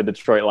believe in the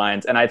Detroit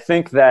Lions. And I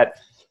think that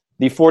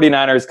the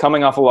 49ers,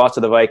 coming off a loss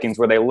to the Vikings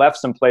where they left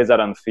some plays out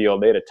on the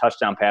field, they had a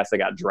touchdown pass that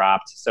got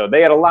dropped. So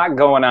they had a lot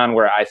going on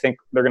where I think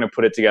they're going to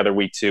put it together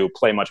week 2,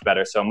 play much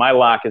better. So my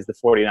lock is the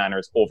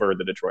 49ers over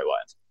the Detroit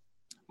Lions.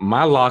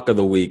 My lock of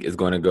the week is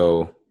going to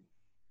go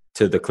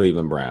to the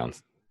Cleveland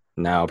Browns.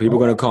 Now, people are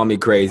going to call me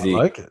crazy,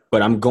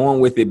 but I'm going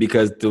with it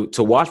because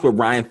to watch what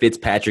Ryan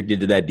Fitzpatrick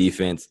did to that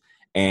defense,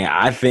 and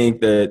I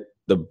think that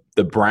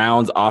the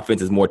Browns'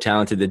 offense is more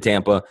talented than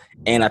Tampa,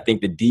 and I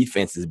think the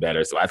defense is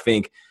better. So I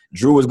think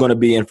Drew is going to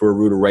be in for a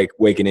rude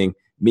awakening.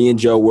 Me and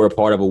Joe were a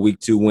part of a week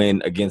 2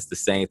 win against the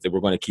Saints, that we're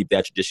going to keep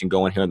that tradition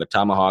going here on the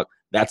ThomaHawk.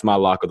 That's my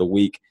lock of the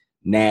week.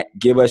 Nat,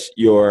 give us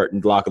your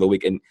lock of the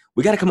week. And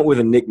we got to come up with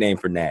a nickname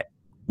for Nat.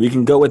 We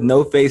can go with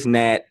No Face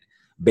Nat.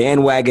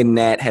 Bandwagon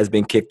Nat has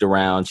been kicked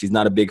around. She's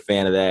not a big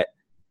fan of that.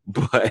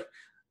 But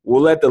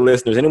we'll let the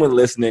listeners, anyone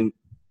listening,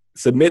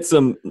 submit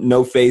some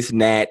No Face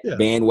Nat,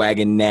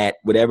 Bandwagon Nat,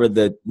 whatever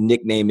the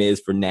nickname is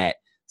for Nat.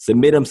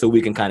 Submit them so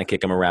we can kind of kick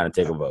them around and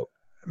take a vote.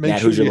 Make Nat,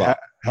 sure who's your lock?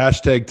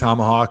 Hashtag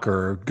ThomaHawk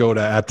or go to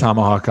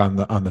 @ThomaHawk on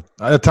the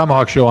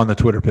ThomaHawk Show on the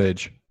Twitter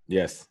page.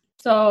 Yes.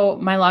 So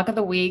my lock of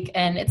the week,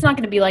 and it's not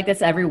going to be like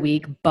this every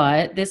week,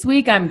 but this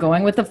week I'm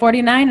going with the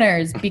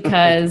 49ers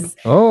because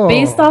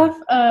based off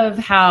of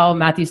how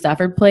Matthew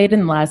Stafford played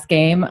in the last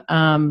game,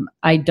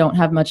 I don't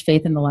have much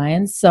faith in the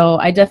Lions. So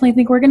I definitely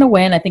think we're going to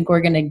win. I think we're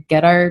going to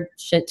get our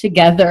shit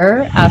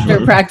together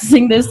after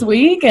practicing this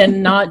week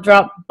and not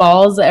drop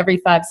balls every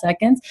 5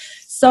 seconds.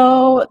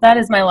 So that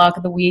is my lock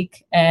of the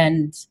week,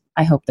 and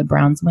I hope the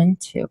Browns win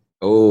too.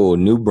 Oh,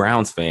 new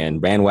Browns fan,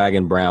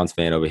 bandwagon Browns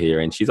fan over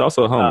here, and she's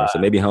also a homer. So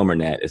maybe Homer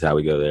Nat is how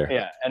we go there.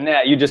 Yeah, and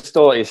Nat, you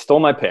stole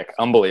my pick.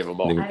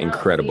 Unbelievable,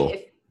 incredible.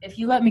 See, if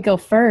you let me go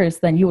first,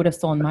 then you would have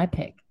stolen my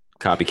pick.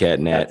 Copycat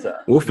Nat.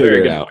 We'll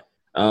figure it out.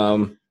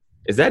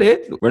 Is that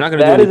it? We're not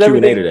going to do the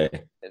Q&A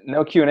today.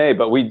 No Q&A,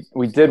 but we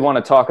did want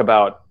to talk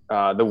about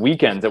the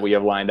weekends that we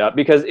have lined up,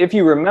 because if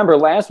you remember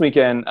last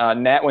weekend,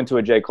 Nat went to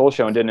a J. Cole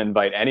show and didn't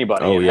invite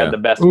anybody. Had the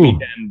best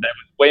weekend. That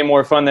was way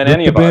more fun than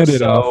any of us.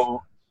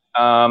 So.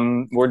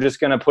 We're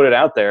just going to put it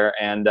out there.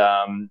 And,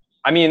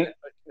 I mean,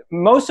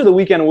 most of the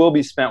weekend will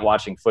be spent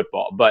watching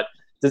football. But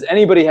does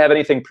anybody have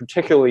anything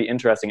particularly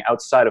interesting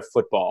outside of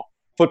football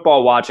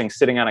watching,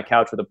 sitting on a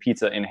couch with a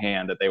pizza in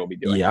hand that they will be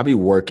doing? Yeah, I'll be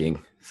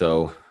working.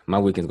 So my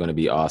weekend's going to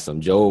be awesome.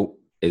 Joe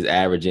is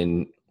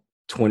averaging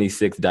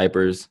 26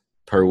 diapers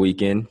per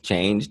weekend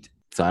changed.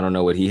 So I don't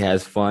know what he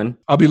has fun.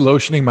 I'll be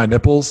lotioning my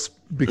nipples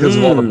because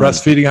of all the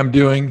breastfeeding I'm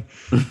doing.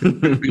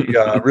 It'll be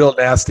real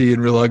nasty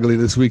and real ugly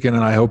this weekend,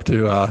 and I hope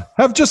to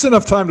have just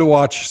enough time to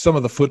watch some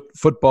of the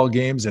football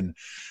games and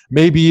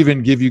maybe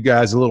even give you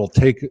guys a little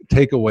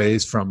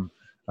takeaways from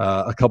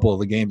a couple of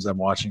the games I'm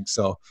watching.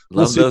 So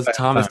love those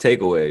Thomas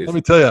takeaways. Let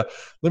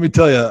me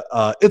tell you,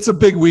 it's a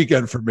big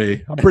weekend for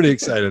me. I'm pretty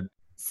excited.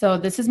 So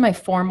this is my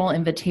formal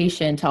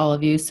invitation to all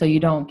of you, so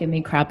you don't give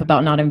me crap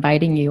about not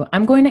inviting you.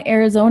 I'm going to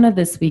Arizona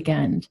this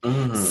weekend.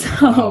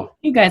 So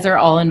you guys are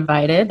all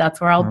invited.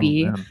 That's where I'll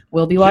be. Man.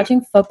 We'll be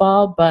watching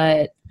football,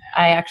 but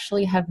I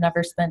actually have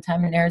never spent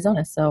time in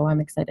Arizona, so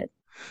I'm excited.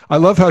 I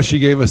love how she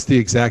gave us the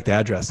exact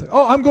address.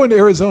 Oh, I'm going to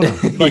Arizona.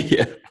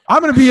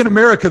 I'm going to be in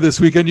America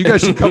this weekend. You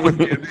guys should come with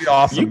me. It'd be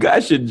awesome. You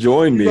guys should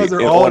join me. You guys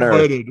are all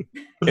invited.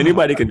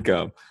 Anybody can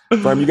come.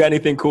 Firm, you got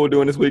anything cool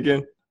doing this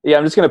weekend? Yeah,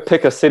 I'm just going to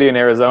pick a city in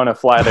Arizona,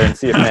 fly there, and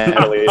see if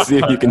Natalie see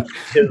if you can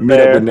meet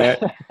up with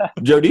Nat.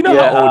 Joe, do you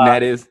know how old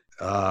Nat is?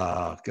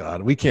 Oh,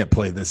 God. We can't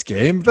play this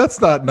game.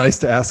 That's not nice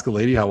to ask a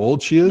lady how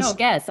old she is. No,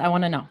 guess. I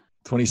want to know.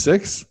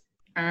 26?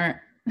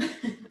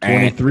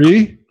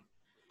 23?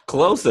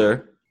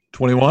 Closer.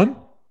 21?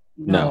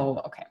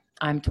 No. Okay.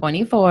 I'm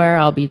 24.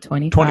 I'll be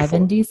 25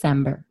 in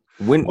December.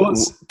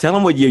 Tell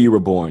him what year you were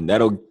born.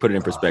 That'll put it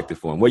in perspective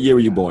for him. What year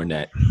were you born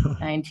at?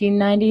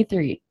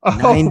 1993.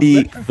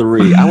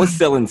 93. I was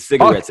selling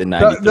cigarettes in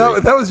 93. No,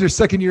 that was your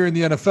second year in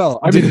the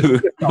NFL.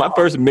 Dude, my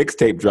first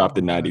mixtape dropped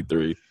in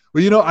 93.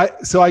 Well,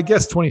 I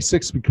guess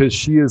 26 because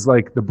she is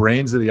like the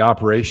brains of the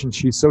operation.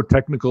 She's so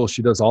technical.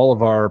 She does all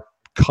of our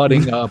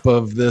cutting up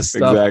of this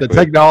stuff. Exactly. The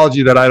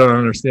technology that I don't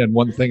understand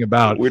one thing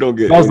about. We don't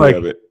get any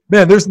of it.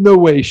 Man, there's no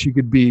way she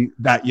could be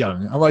that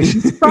young. I'm like,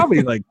 she's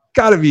probably like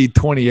got to be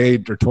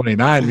 28 or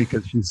 29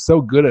 because she's so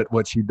good at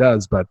what she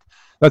does. But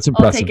that's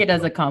impressive. I'll take it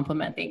as a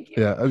compliment. Thank you.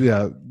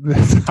 Yeah.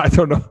 I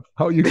don't know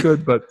how you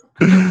could, but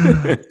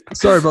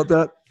sorry about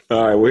that.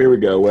 All right, well, here we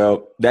go.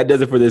 Well, that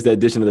does it for this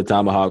edition of the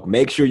ThomaHawk.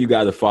 Make sure you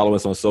guys are following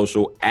us on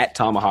social at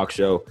ThomaHawk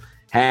Show.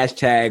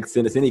 Hashtag,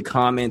 send us any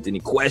comments, any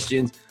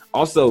questions.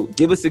 Also,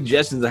 give us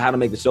suggestions of how to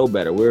make the show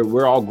better.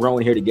 We're all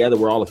growing here together.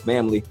 We're all a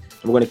family,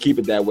 and we're going to keep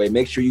it that way.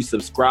 Make sure you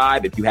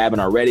subscribe if you haven't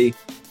already.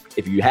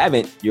 If you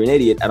haven't, you're an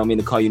idiot. I don't mean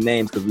to call you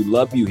names because we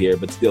love you here,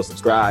 but still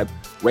subscribe.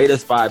 Rate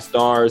us 5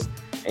 stars.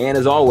 And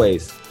as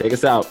always, take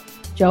us out.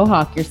 Joe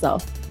Hawk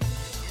yourself.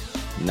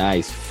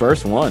 Nice.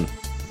 First one.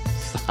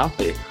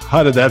 Solid.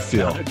 How did that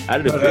feel? How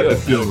did it feel? It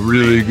feel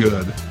really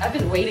good. I've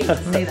been waiting to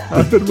say that.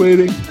 I've been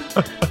waiting.